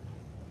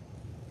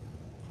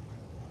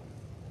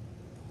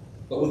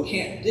 But we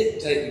can't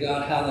dictate to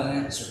God how that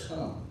answer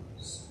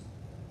comes.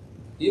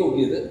 He'll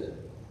give it.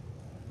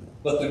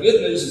 But the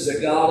good news is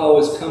that God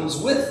always comes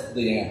with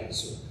the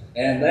answer.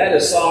 And that,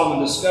 as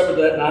Solomon discovered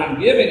that night in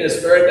giving, is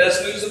the very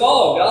best news of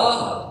all.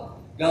 God.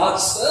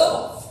 God's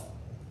self.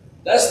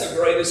 That's the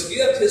greatest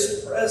gift,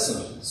 His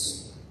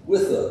presence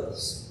with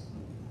us.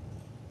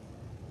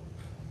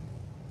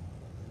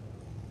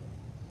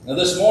 Now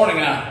this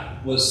morning I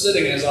was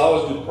sitting, as I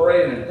always do,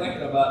 praying and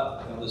thinking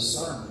about this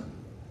sermon.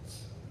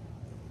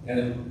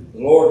 And the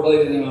Lord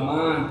laid it in my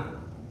mind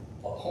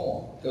a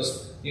poem.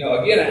 Because,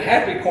 again, at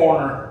Happy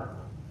Corner,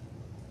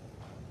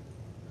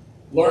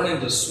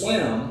 learning to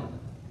swim,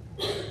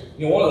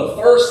 one of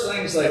the first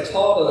things they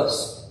taught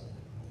us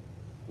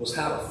was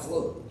how to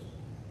float.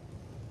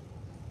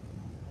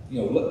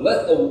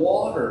 Let the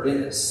water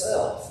in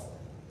itself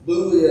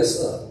buoy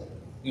us up.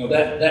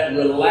 That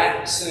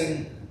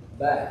relaxing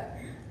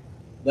back,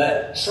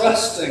 that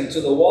trusting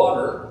to the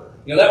water.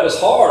 That was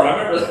hard. I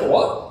remember that.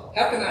 What?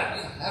 How can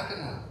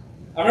I?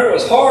 I remember it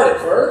was hard at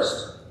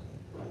first,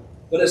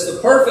 but it's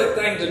the perfect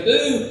thing to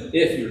do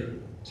if you're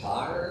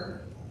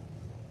tired,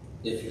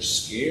 if you're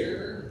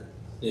scared,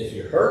 if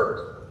you're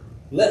hurt.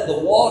 Let the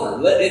water,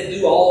 let it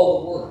do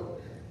all the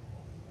work.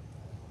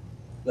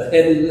 The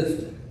heavy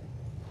lifting.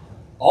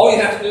 All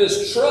you have to do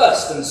is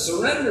trust and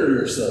surrender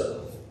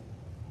yourself.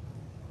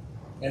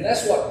 And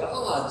that's what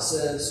God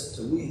says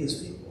to we, His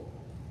people.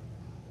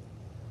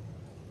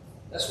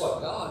 That's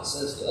what God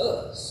says to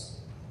us.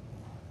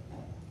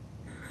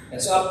 And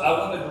so I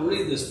wanted to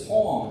read this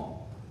poem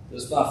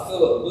is by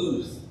Philip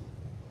Booth.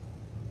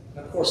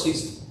 And of course,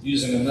 he's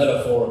using a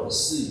metaphor of the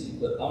sea,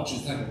 but I want you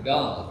to think of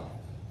God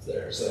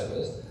there saying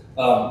this.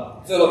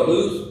 Philip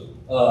Booth,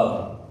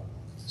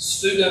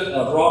 student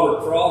of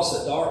Robert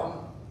Frost at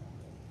Dartmouth,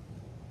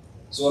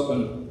 so up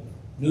in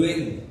New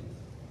England.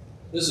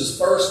 This is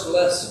first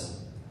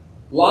lesson.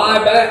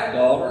 Lie back,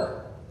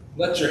 daughter.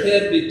 Let your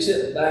head be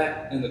tipped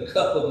back in the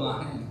cup of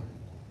my hand.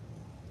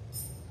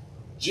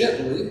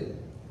 Gently,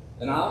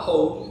 and I'll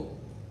hold you.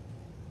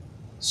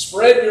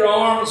 Spread your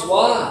arms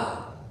wide.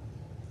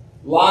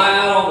 Lie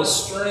out on the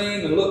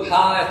stream and look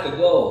high at the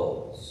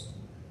gulls.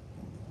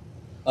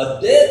 A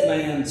dead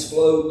man's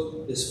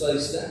float is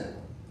face down.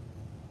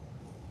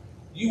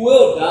 You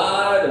will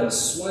dive and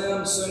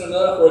swim soon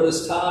enough where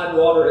this tide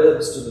water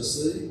ebbs to the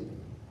sea.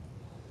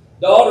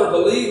 Daughter,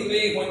 believe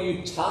me, when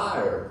you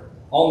tire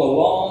on the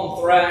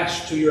long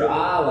thrash to your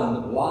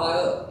island, lie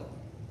up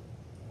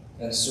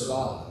and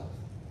survive.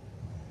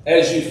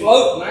 As you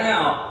float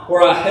now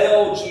where I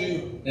held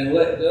you and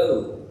let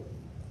go.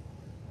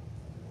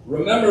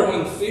 Remember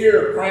when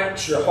fear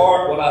cramps your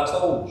heart what I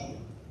told you.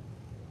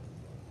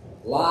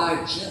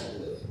 Lie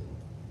gently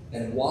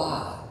and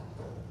wide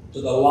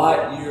to the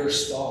light year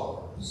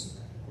stars.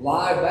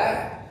 Lie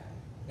back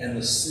and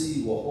the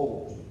sea will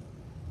hold you.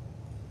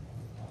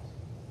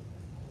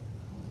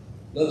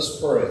 Let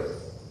us pray.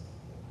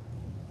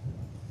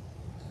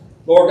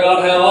 Lord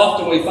God, how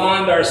often we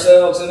find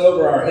ourselves in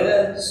over our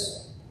heads.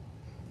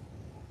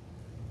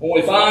 When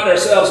we find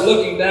ourselves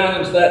looking down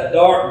into that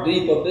dark,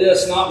 deep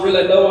abyss, not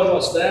really knowing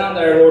what's down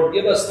there, Lord,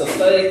 give us the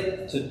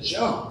faith to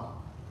jump,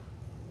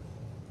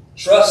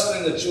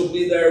 trusting that you'll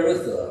be there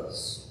with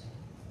us,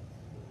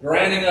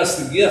 granting us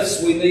the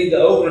gifts we need to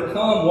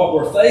overcome what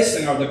we're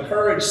facing, or the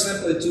courage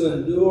simply to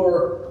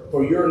endure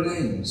for your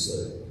name's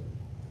sake.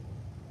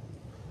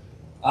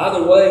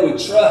 Either way, we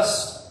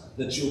trust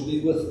that you'll be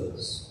with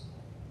us,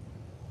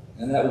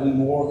 and that will be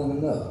more than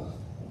enough.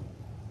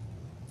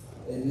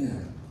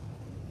 Amen.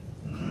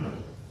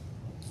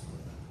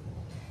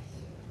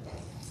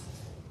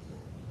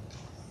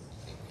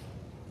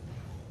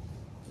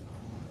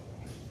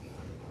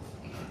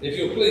 If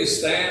you'll please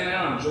stand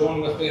now and join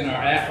with me in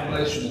our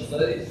affirmation of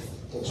faith,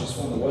 which is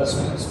from the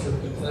Westminster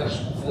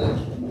Confession of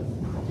Faith.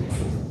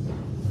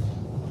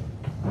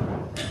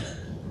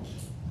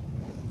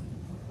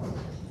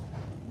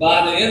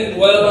 By the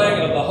indwelling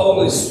of the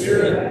Holy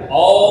Spirit,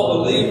 all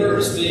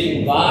believers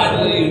being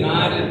vitally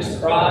united to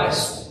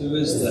Christ, who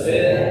is the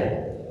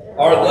head,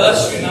 are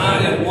thus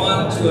united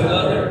one to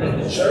another in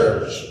the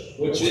church,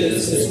 which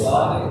is his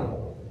body.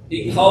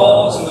 He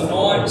calls and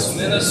anoints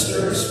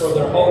ministers for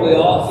their holy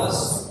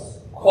office,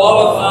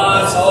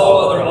 qualifies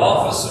all other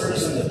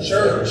officers in the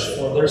church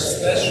for their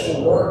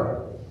special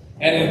work,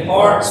 and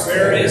imparts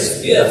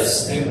various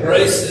gifts and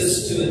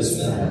graces to its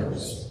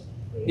members.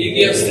 He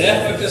gives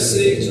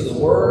efficacy to the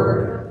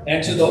word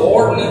and to the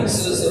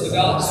ordinances of the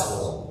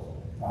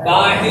gospel.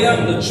 By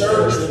him the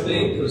church will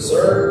be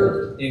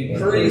preserved,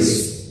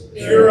 increased,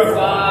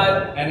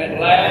 purified, and at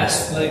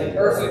last made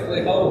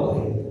perfectly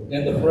holy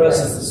in the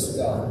presence of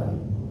God.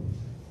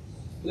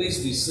 Please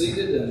be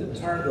seated and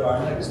turn to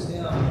our next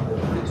hymn, number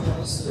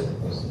 326.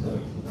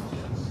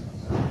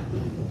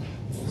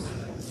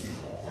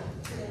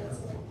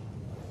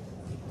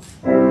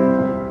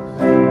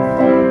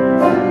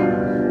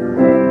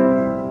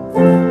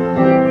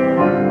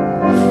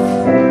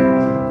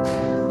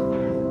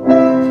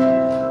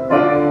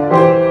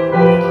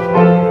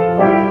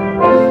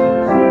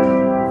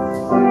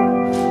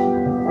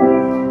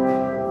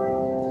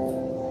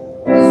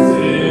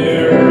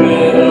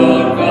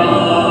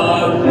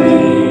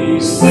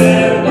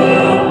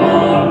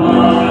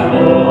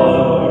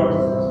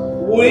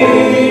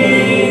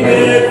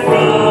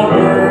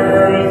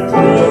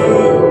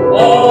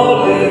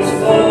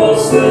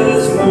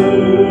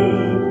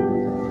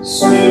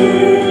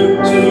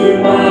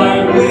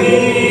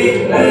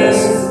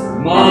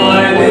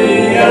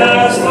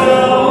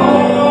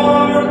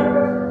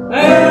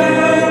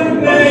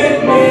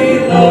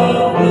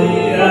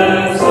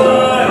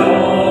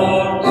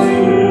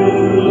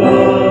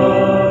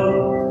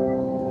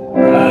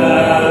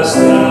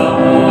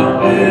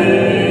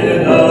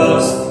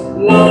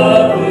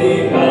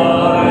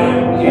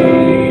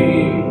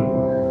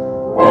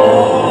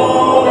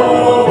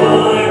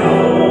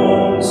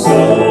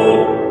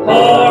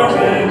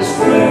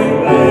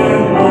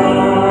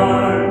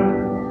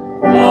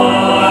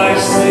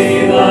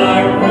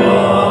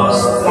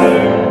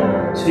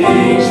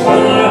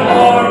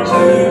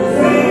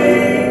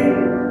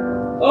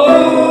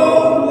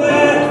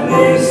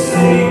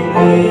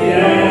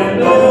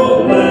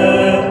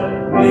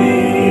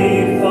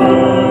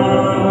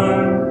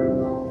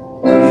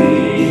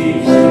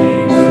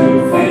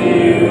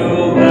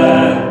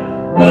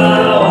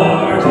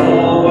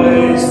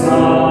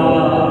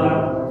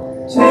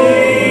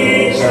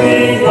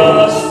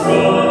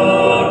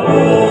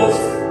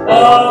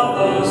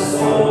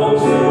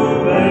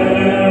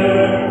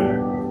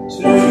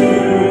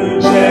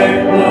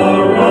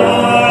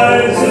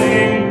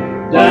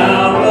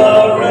 Down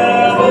the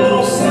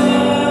rebel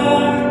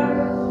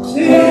sun,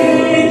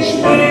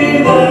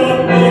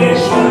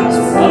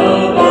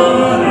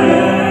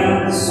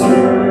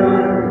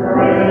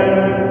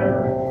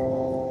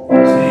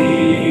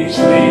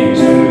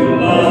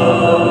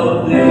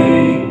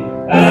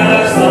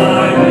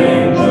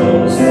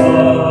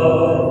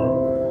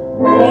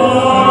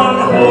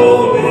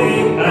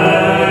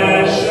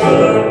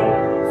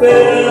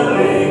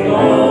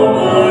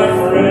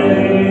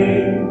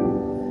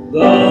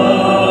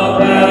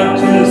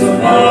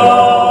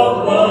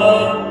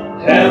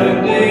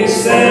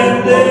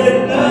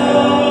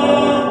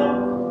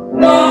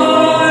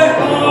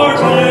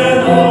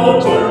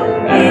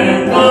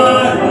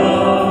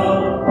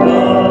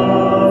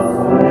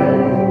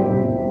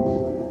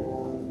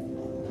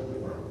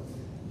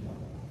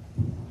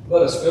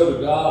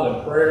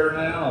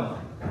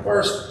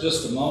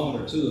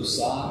 two of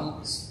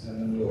silence,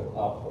 and then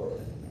I'll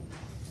pray.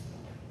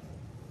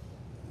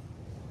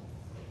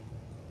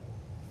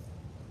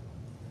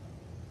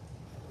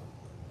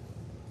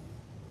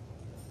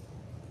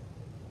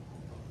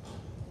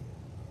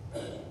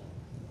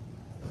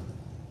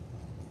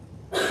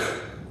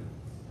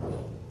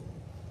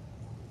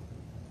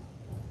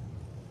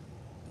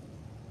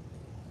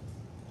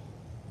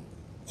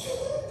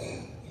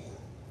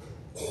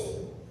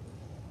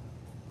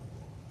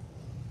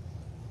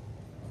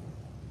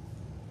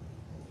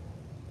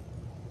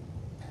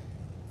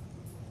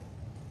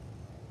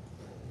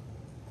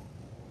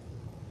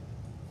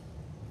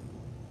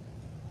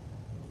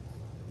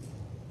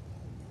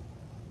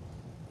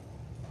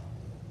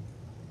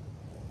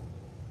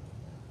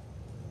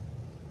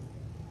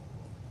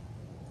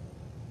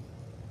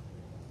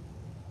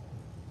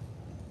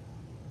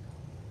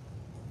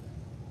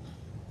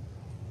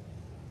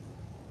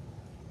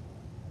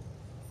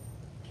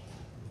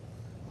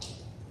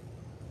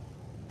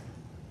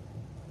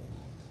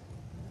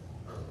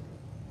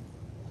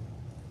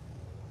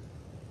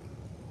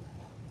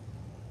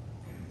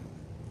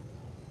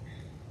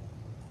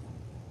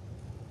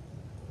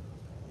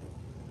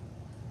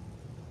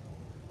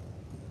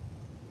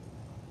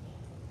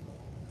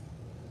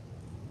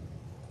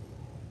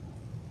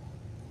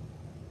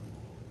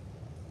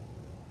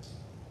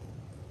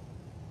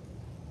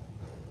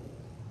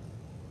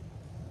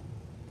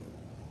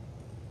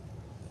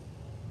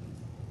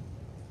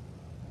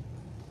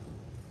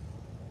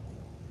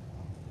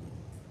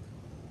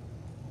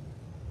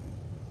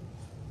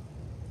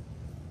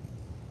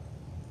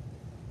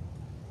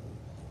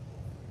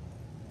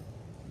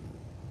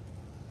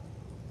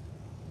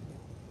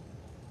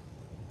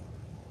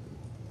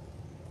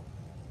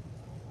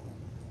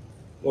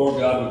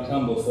 Lord God, we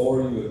come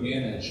before you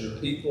again as your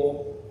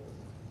people.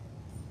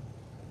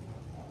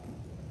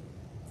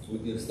 We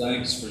give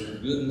thanks for your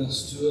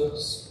goodness to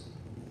us.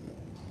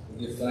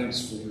 We give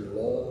thanks for your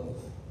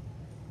love.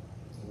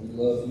 And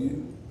we love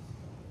you.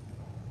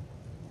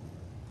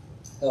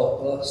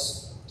 Help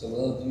us to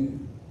love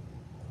you.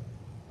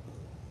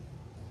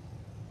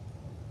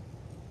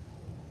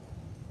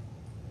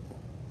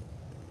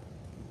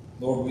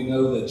 Lord, we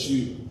know that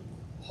you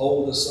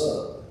hold us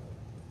up,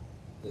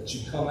 that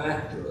you come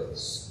after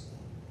us,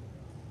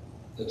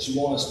 that you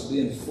want us to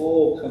be in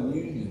full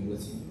communion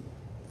with you.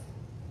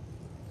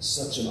 It's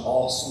such an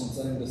awesome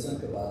thing to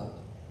think about,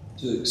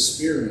 to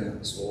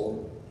experience,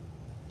 Lord.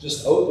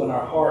 Just open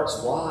our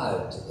hearts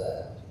wide to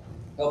that.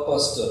 Help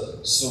us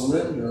to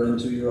surrender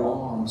into your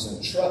arms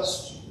and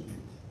trust you.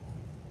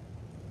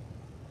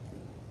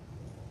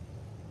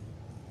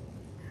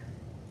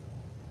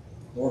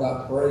 Lord,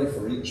 I pray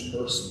for each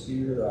person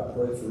here. I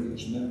pray for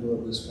each member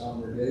of this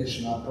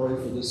congregation. I pray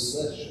for this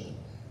session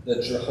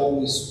that your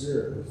Holy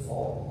Spirit would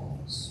fall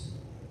on us.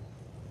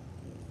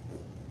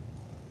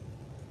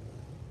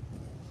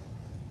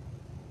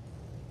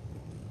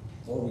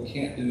 Lord, we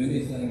can't do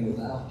anything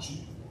without you.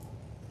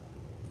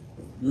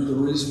 You're the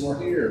reason we're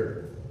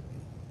here.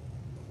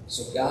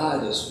 So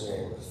guide us,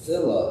 Lord.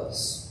 Fill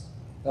us.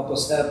 Help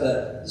us have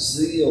that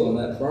zeal and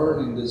that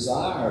burning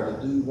desire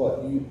to do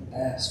what you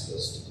ask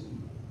us to do.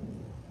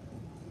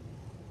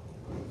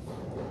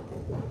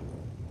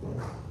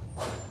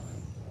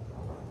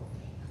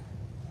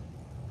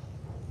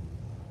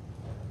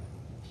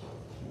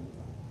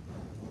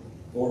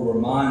 Lord,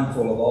 we're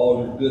mindful of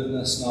all your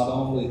goodness, not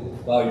only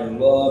by your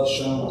love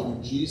shown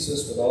through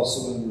Jesus, but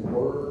also in your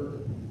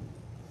word.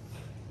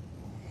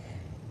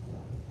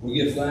 We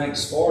give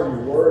thanks for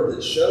your word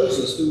that shows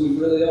us who we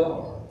really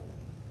are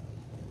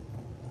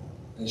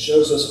and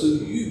shows us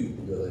who you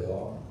really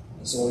are.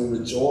 And so we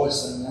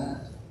rejoice in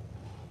that.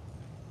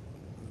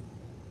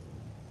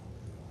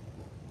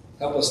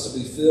 Help us to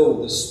be filled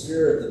with the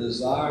Spirit, the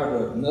desire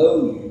to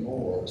know you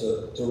more,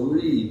 to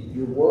read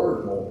your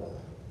word more.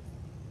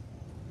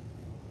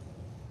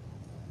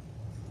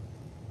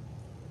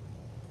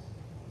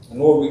 And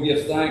Lord, we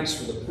give thanks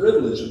for the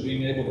privilege of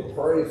being able to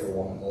pray for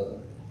one another,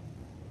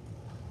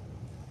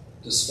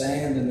 to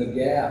stand in the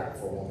gap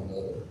for one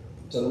another,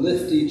 to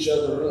lift each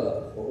other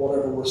up for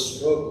whatever we're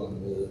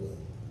struggling with.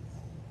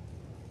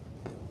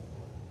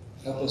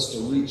 Help us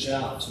to reach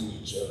out to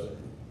each other,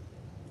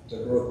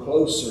 to grow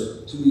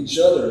closer to each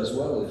other as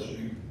well as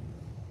you.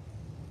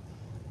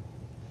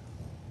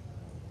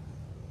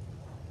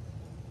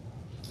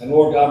 And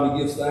Lord God,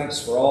 we give thanks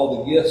for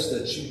all the gifts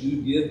that you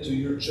do give to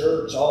your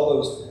church, all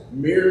those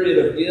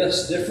myriad of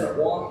gifts, different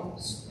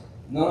ones.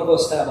 None of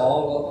us have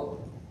all of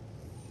them.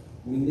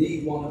 We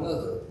need one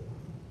another.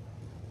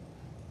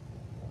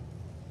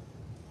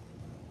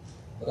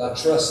 But I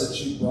trust that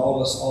you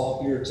brought us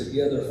all here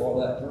together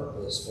for that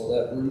purpose, for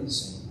that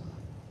reason,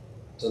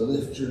 to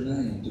lift your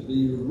name, to be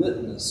your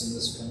witness in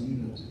this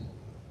community.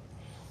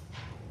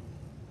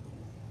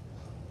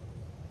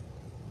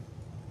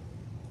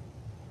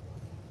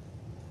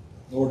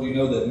 Lord, you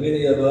know that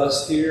many of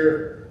us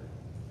here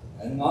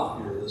and not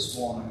here this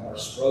morning are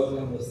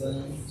struggling with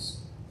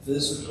things,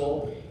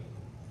 physical,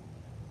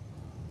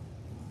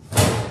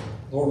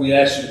 Lord, we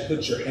ask you to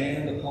put your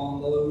hand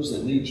upon those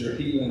that need your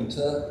healing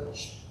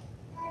touch.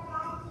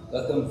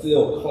 Let them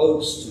feel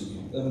close to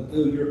you. Let them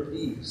feel your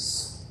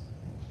peace.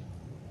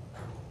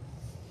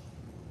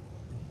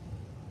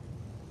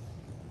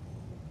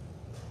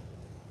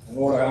 And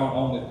Lord, I don't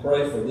only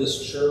pray for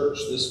this church,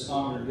 this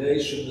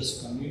congregation,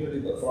 this community,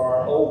 but for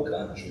our whole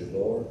country,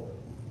 Lord.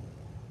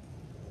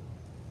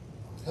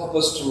 Help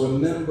us to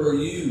remember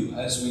you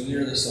as we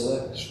near this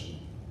election.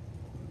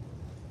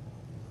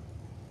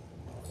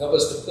 Help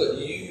us to put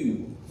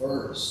you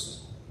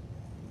first.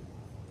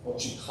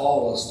 What you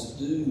call us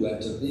to do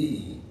and to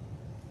be.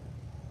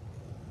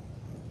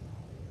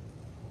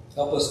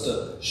 Help us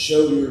to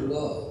show your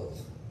love,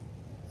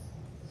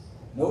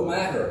 no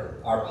matter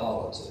our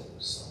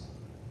politics.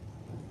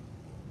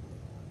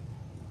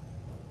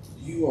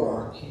 You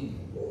are our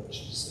King, Lord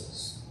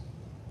Jesus.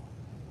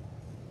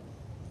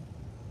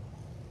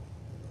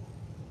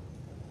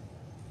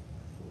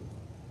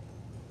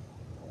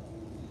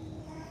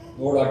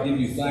 Lord, I give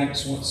you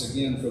thanks once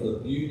again for the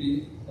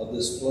beauty of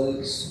this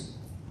place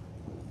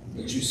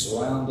that you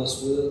surround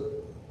us with.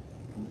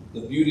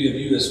 The beauty of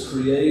you as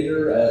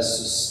creator, as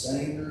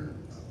sustainer.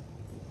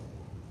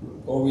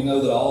 Lord, we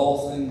know that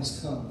all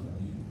things come from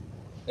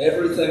you.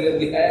 Everything that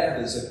we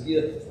have is a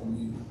gift from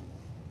you.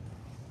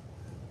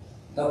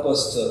 Help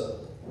us to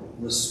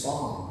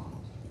respond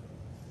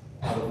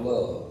out of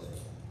love.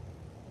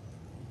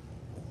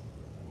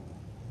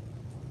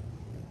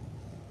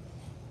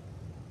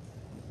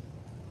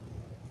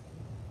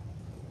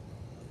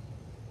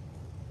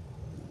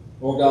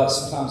 Lord God,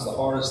 sometimes the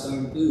hardest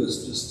thing to do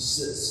is just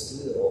sit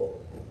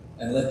still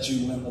and let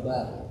you win the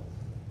battle.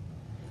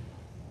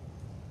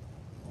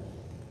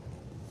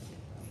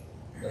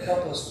 But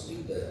help us to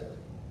do that.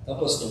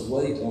 Help us to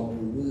wait on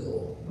your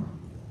will.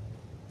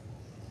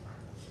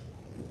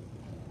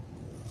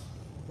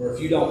 For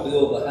if you don't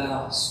build the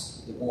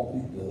house, it won't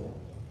be built.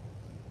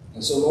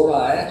 And so, Lord,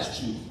 I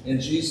ask you in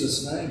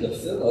Jesus' name to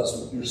fill us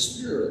with your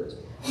Spirit.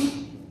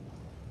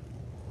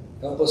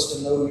 Help us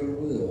to know your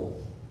will.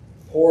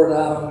 Pour it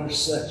out on your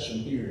section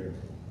here,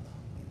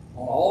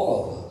 on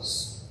all of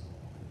us.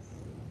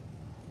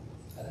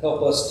 And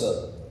help us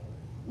to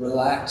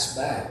relax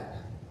back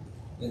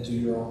into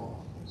your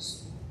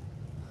arms.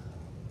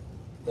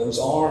 Those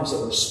arms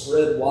that were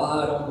spread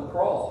wide on the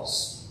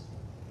cross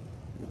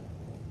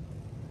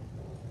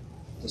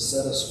to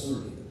set us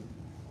free.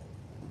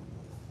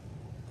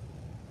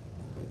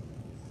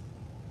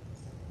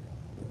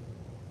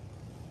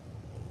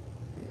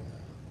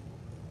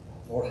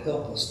 Lord,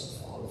 help us to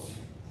follow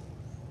you.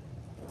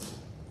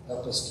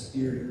 Help us to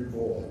hear your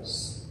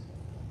voice.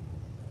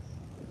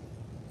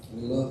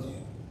 We love you.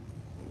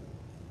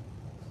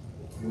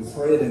 We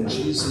pray it in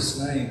Jesus'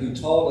 name, who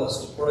taught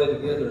us to pray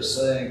together,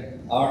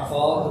 saying, Our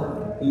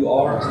Father, who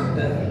art in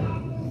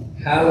heaven,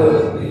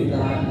 hallowed be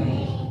thy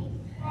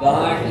name.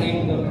 Thy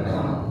kingdom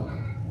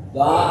come,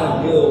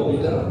 thy will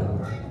be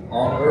done,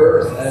 on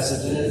earth as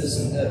it is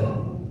in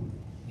heaven.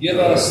 Give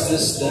us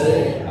this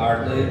day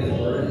our daily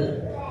bread,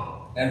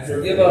 and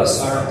forgive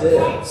us our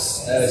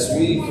debts as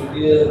we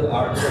forgive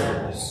our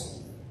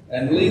debtors.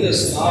 And lead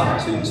us not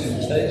to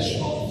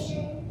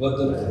temptation, but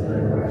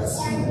deliver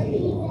us from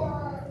evil.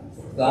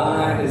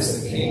 Thine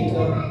is the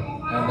kingdom,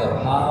 and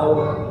the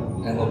power,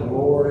 and the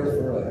glory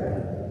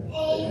forever.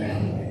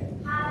 Amen.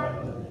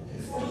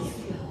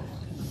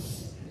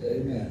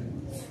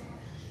 Amen.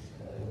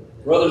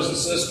 Brothers and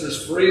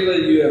sisters,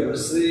 freely you have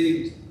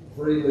received,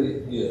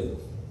 freely give.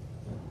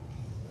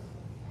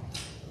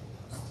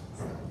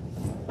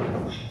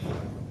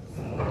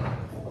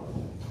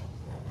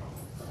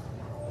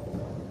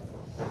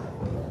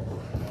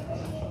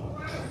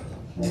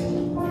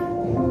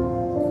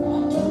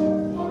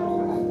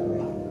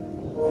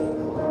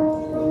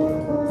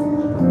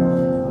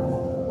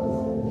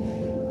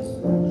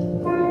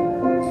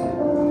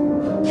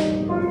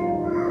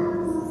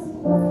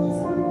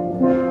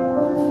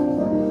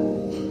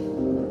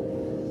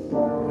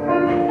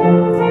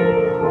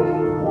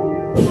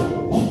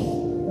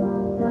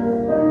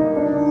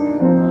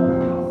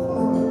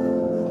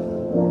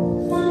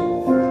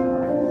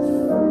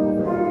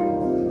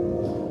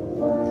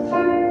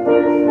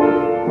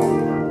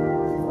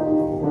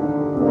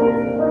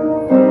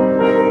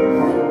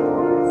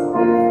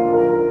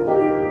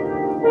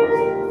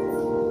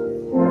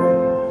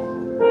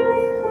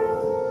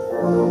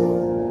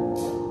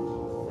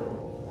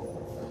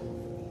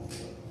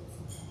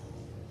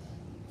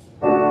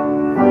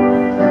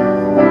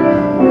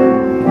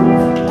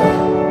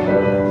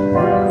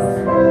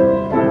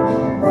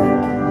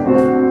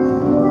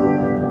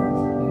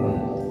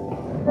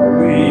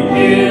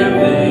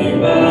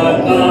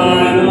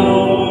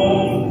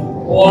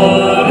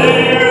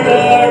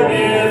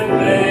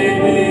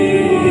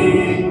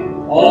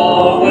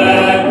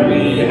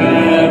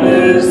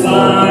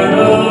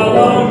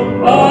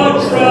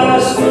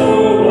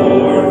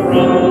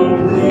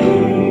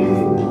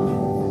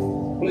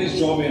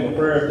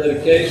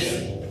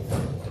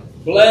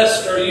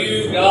 Blessed are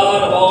you,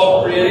 God of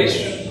all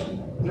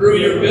creation. Through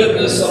your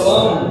goodness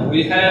alone,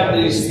 we have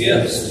these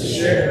gifts to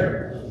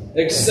share.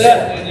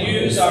 Accept and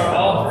use our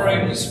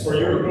offerings for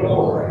your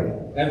glory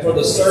and for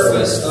the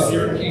service of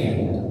your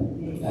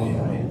kingdom.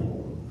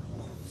 Amen.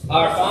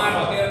 Our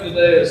final hymn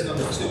today is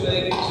number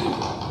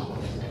 282.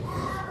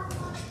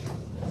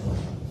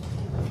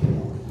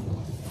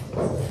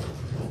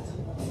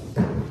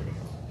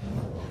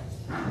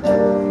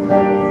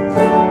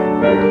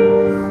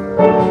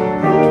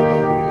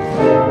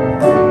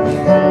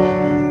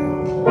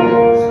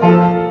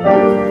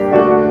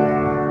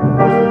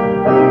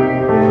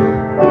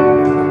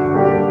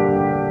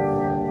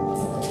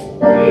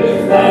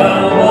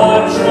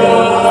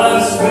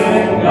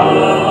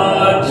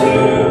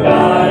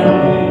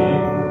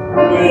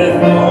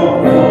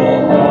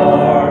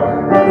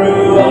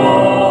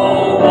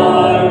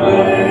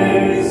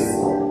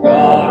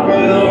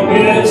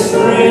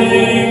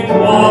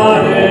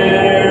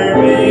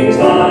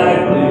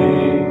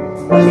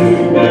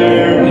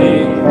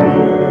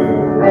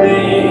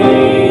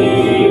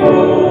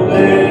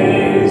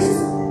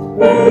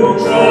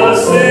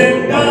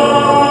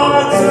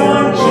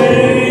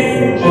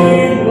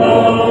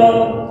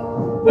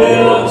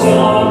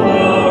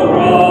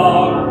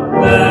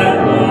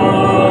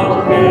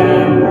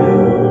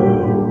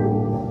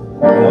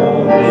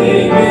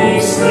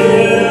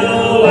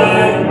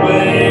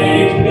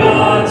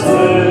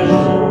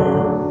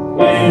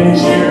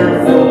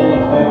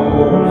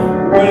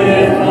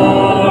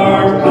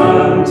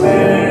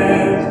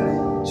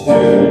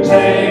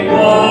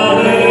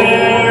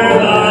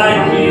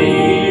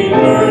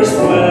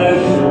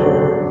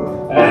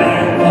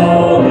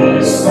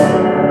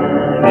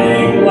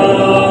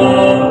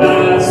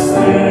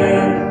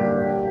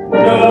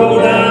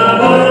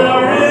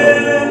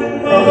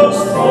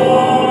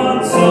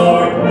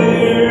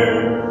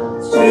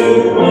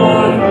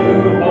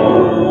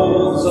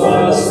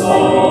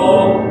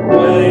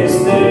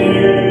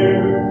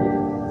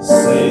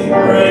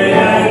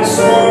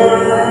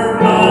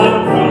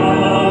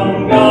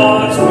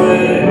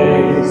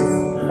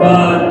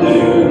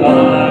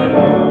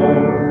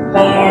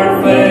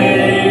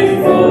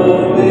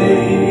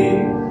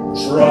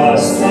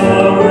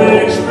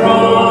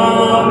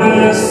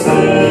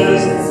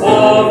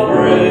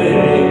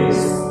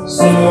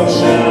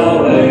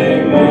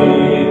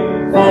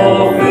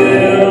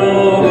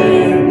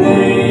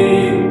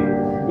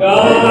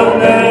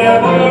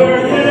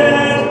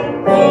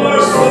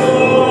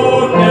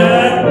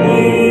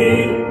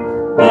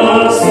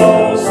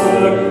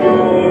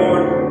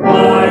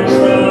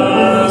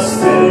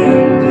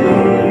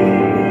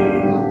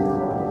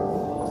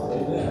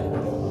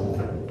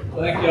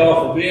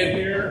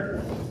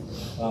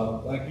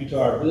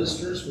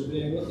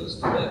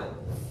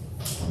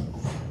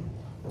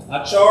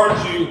 I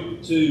charge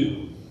you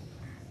to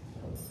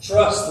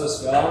trust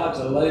this God,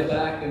 to lay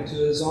back into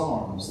His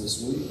arms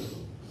this week.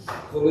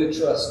 Fully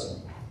trust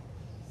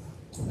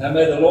Him. And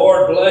may the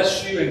Lord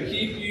bless you and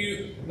keep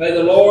you. May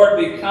the Lord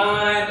be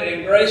kind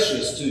and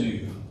gracious to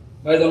you.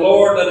 May the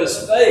Lord let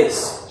His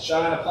face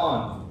shine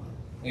upon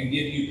you and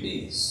give you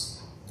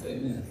peace.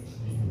 Amen.